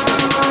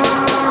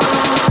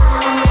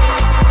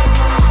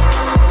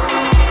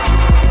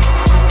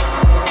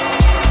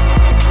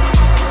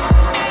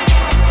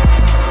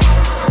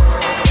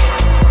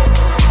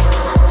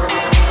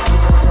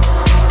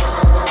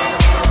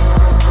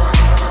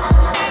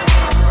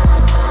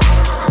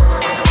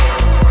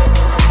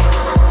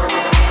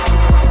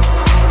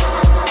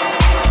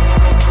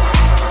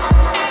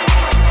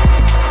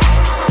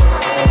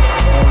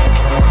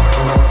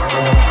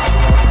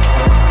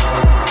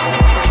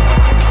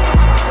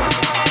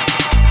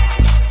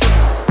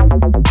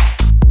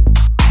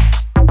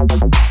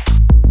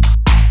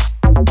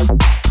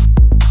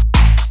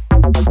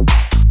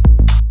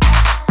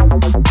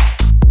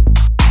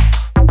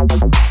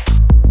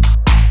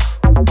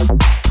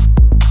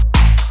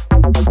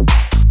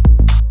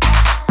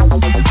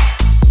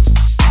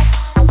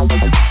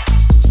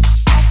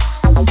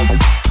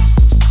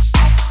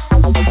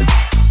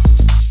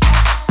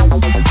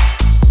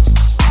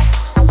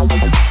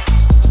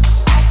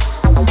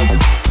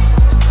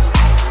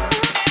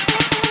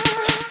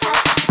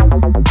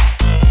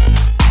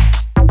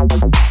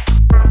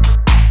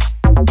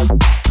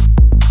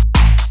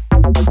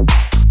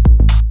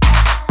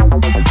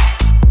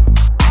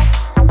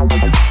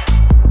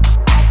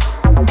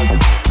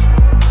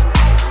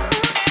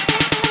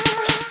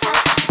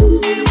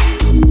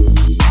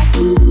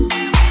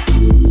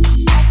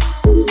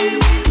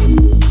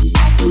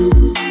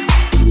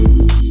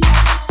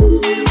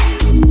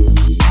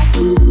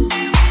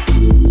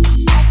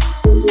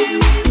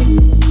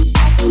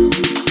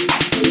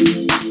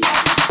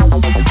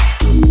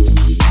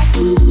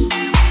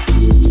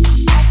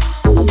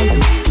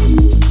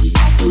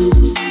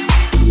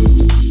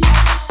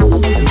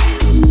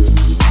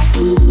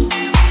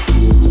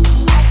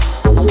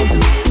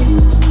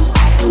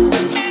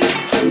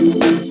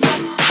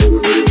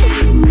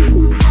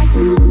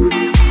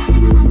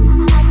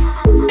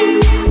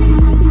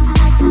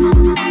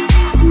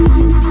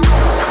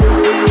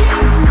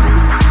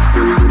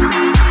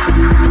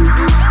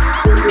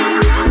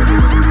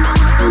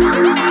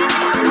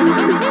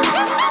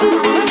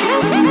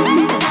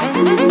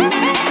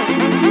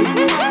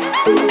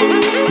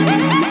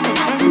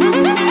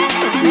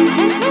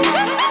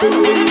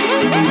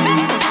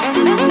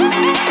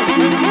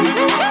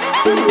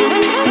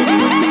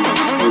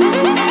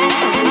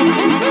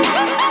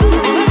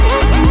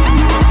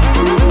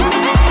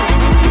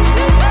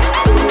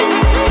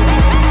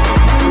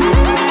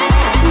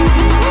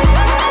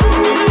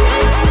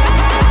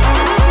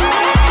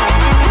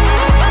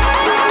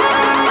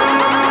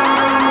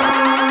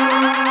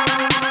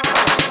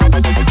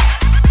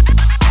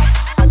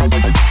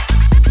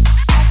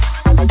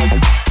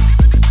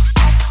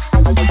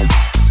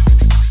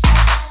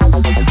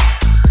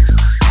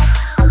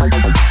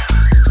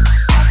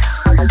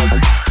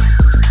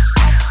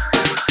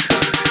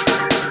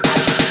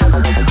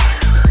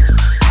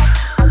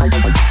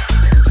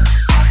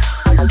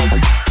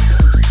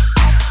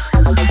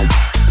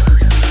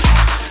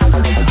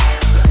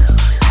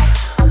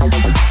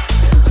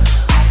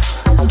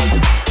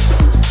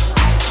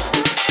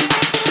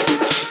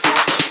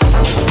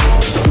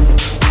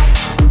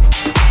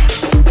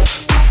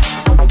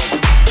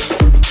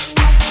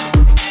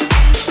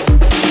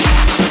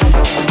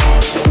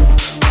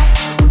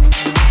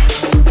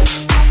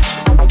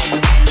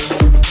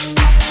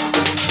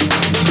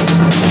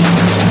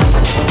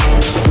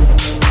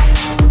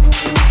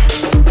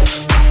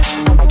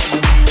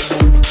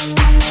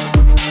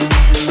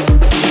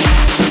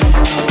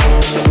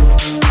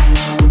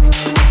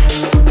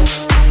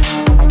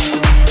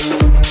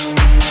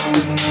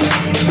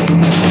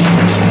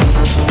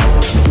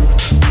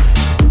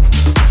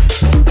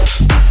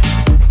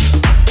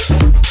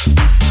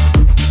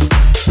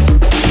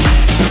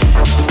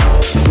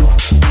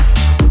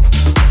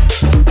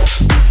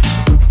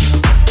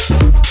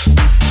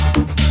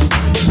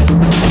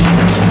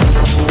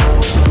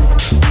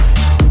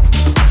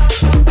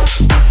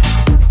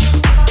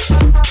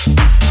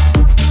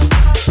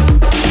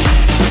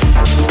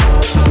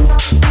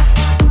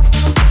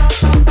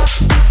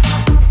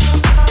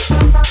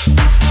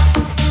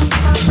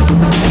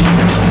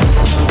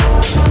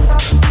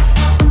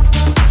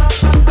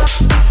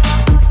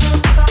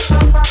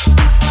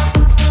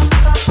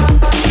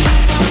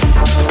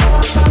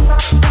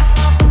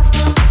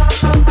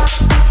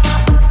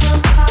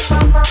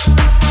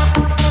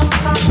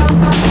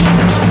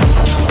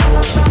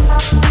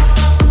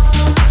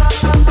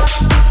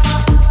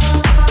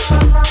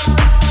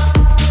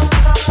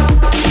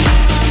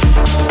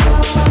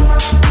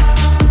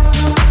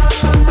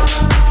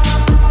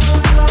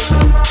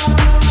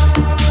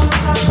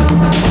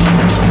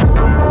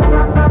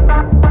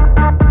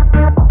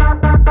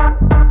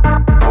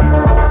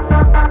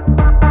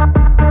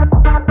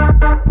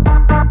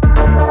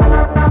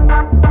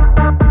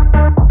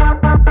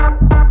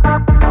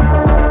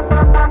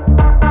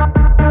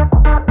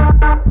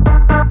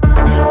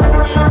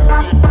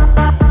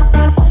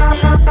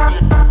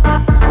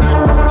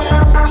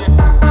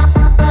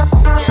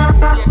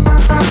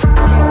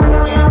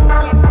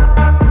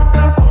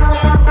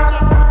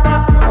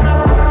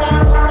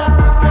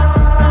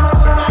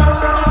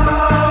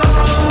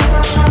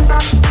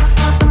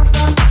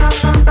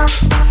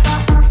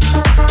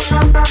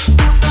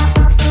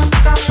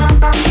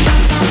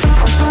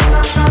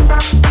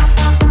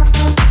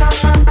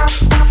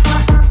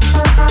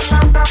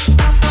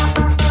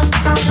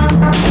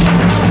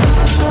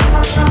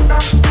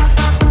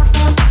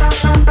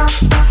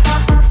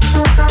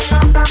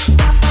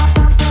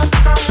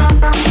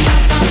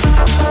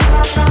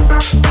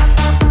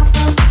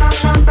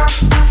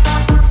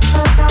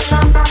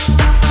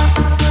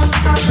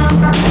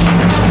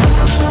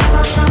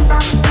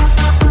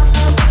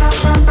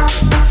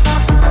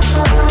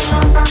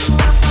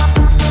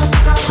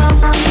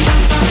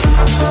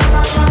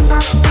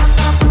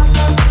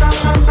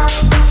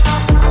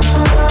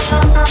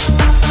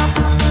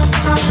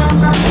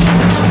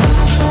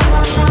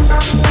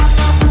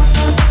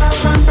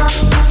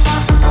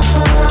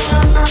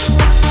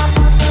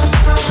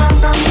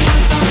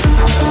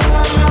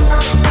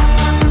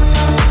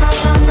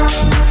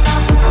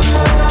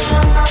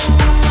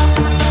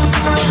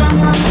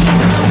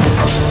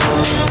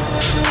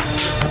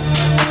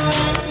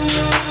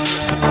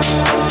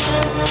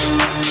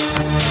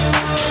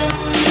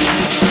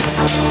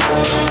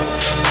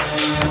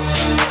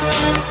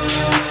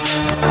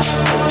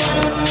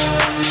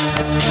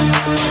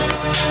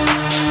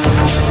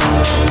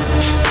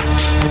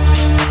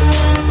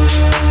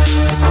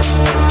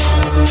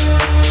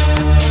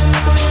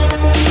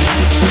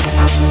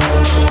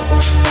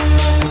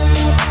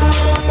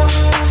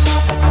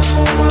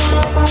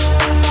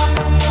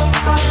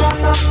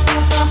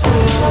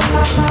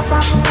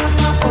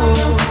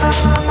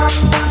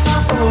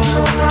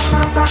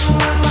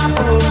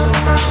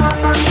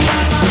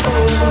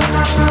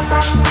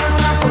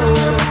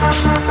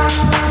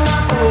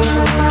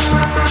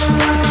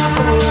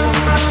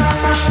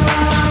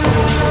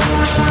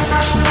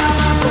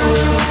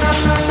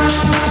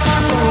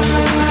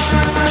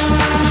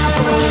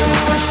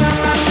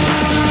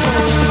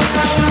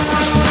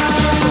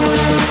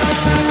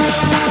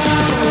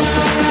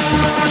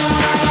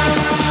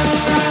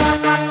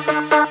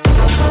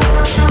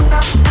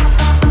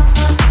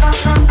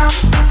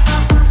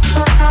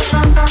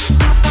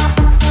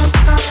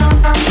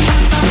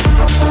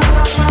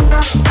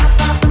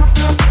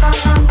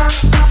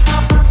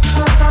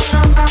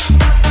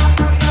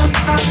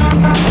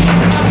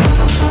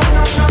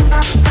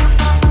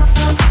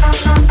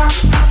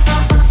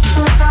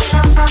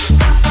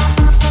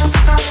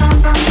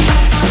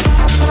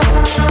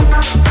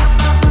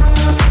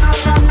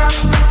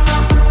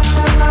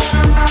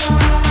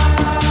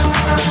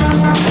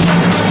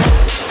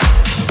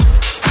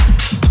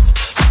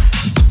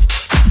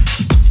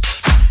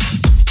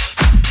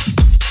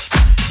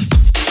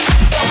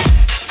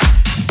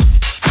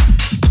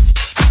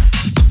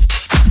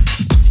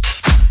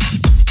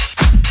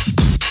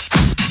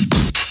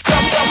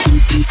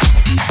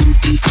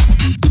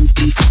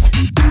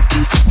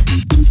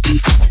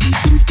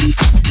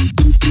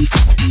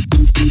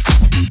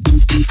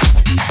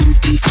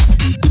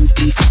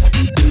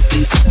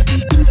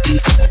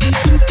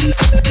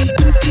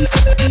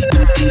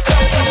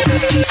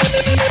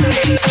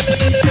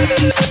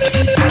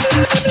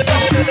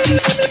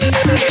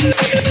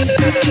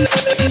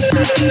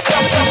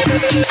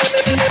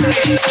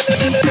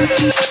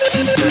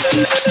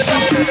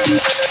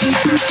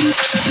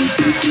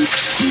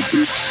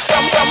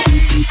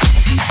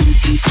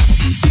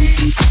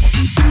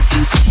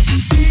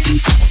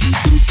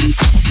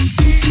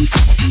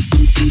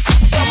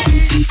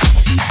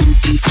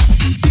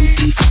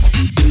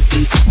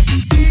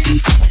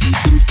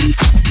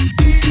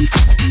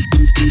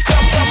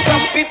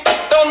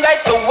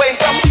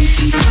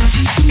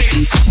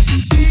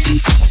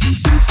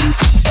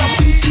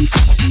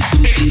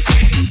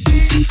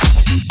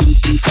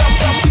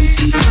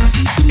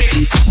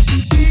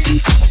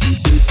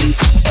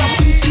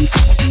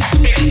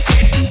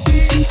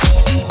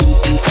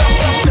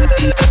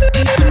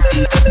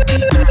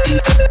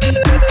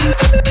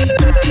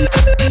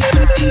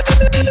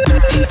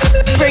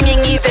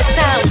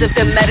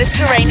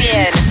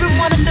 Mediterranean from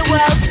one of the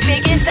world's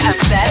biggest and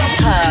best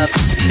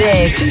pubs.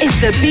 This is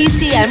the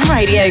BCM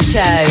Radio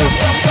Show.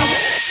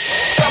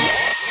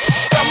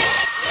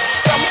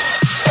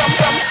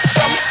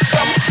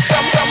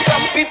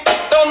 People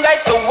don't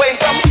like the way.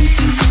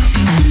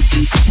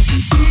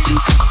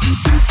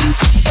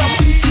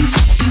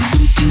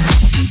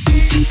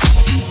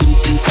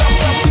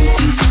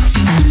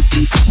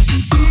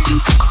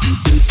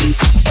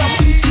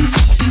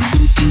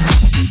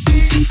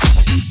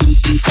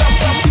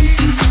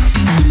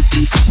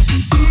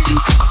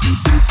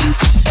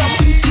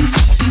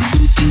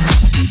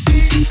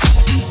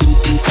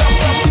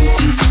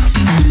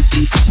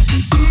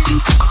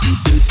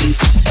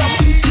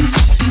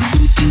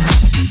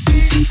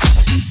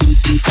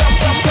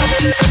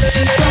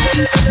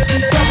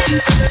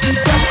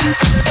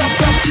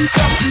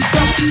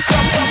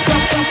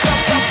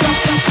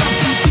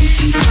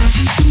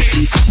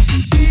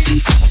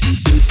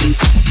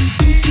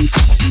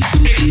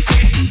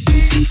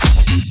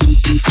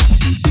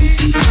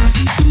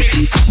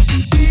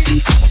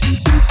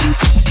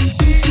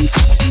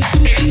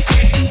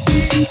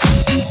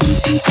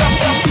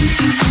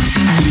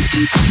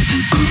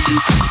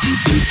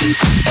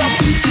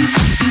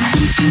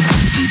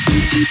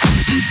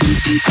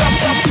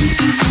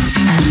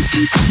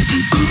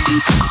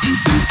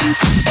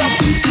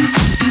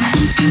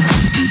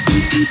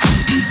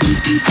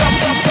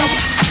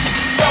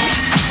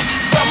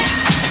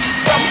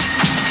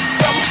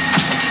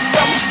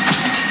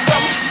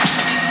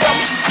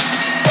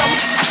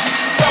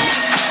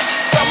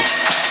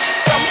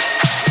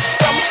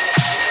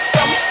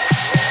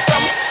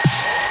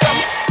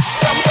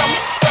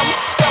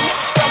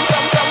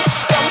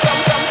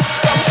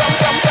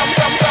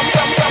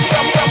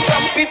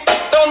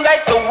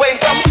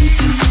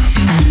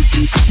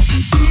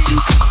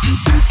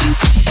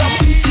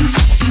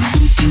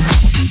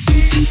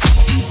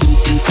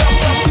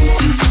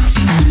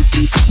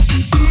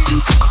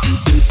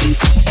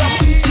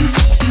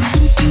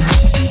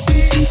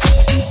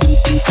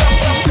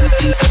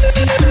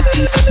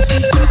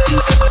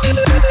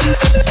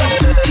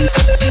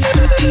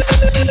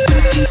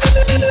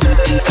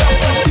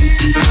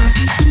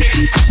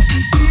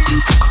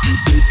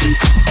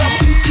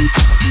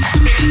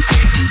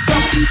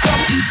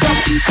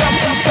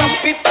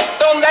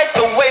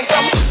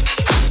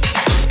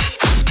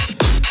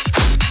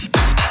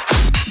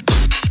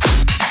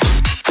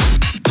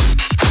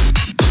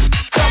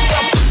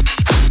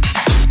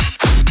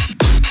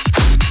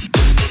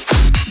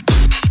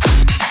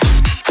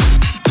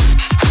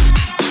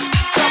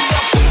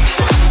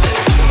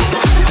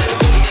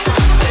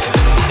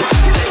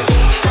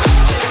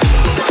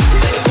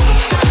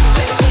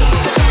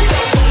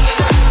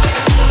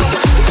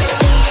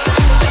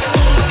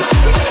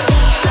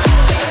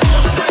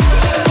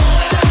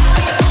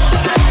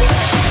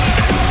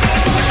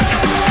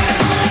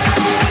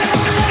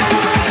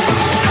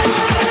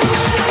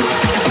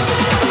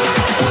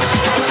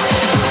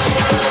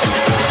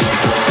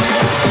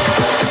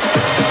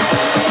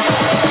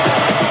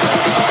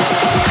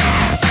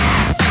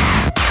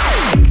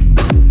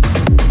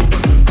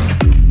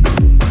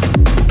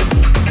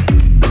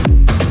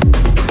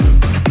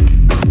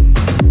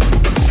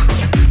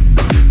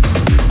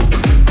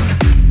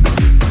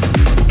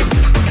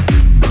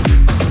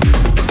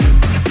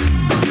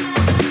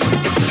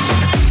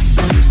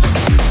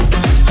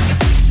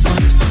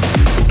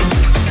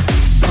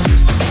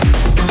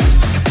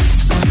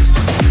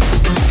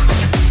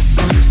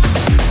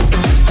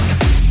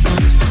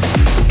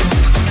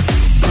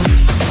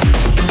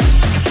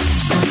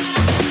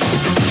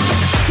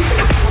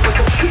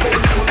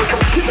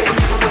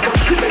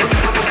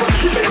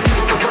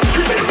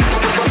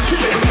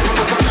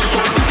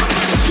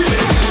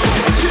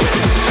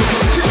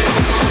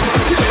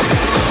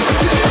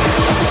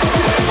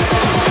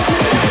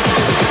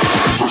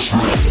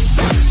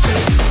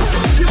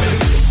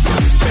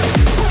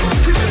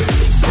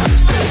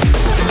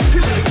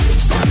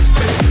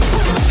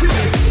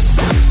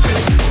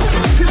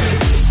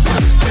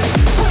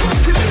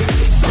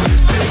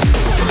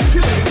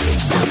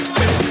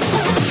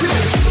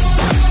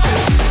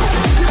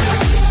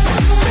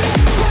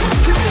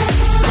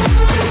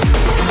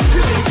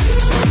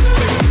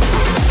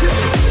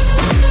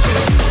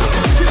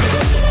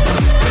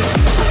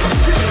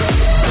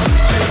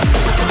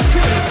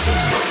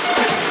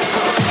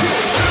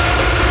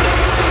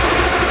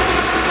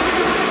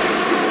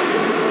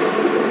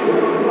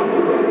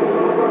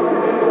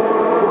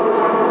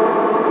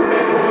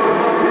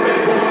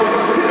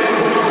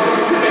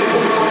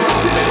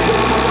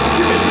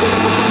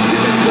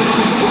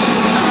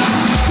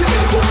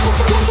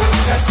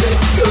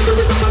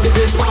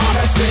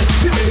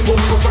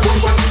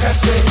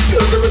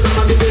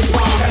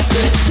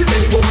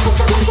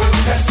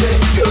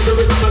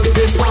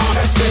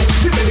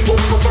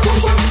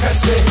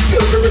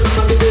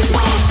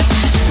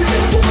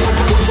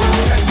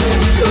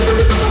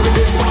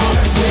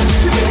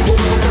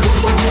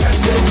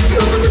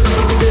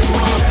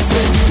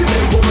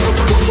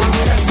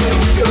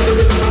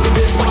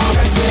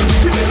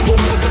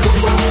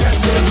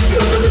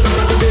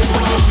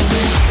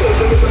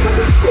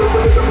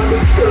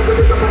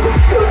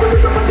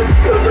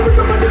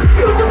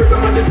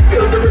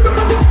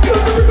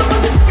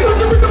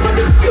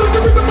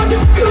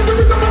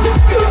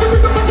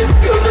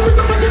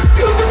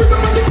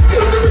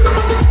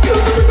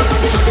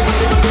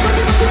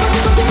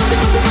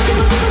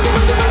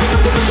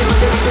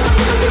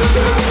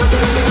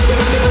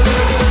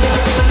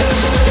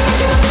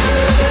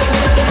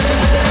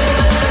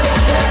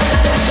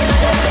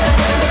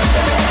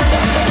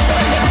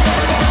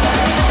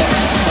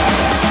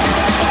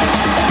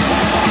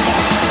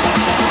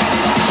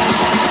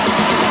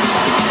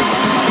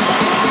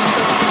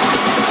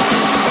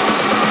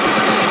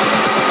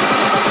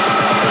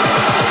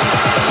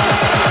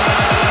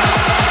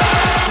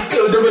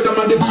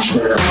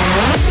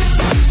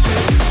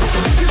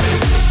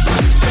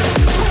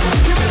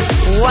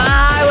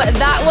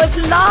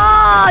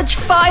 large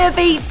fire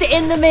beats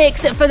in the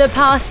mix for the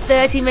past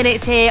 30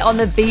 minutes here on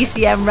the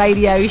BCM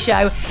radio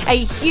show. A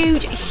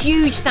huge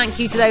thank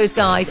you to those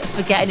guys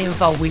for getting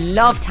involved. We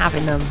loved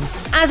having them.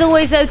 As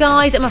always though,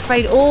 guys, I'm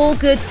afraid all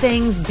good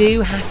things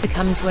do have to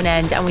come to an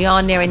end, and we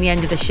are nearing the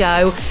end of the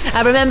show.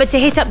 Remember to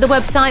hit up the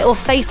website or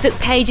Facebook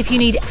page if you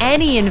need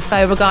any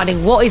info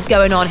regarding what is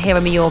going on here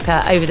in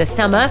Mallorca over the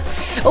summer.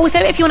 Also,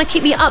 if you want to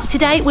keep me up to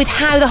date with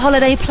how the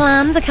holiday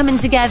plans are coming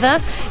together,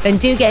 then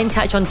do get in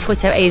touch on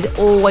Twitter. It is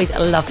always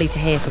lovely to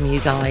hear from you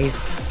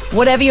guys.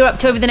 Whatever you're up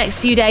to over the next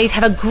few days,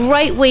 have a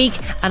great week,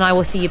 and I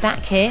will see you back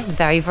here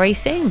very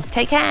soon.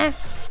 Take care.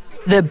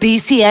 The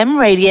BCM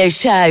radio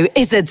show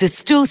is a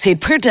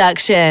Distorted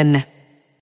production.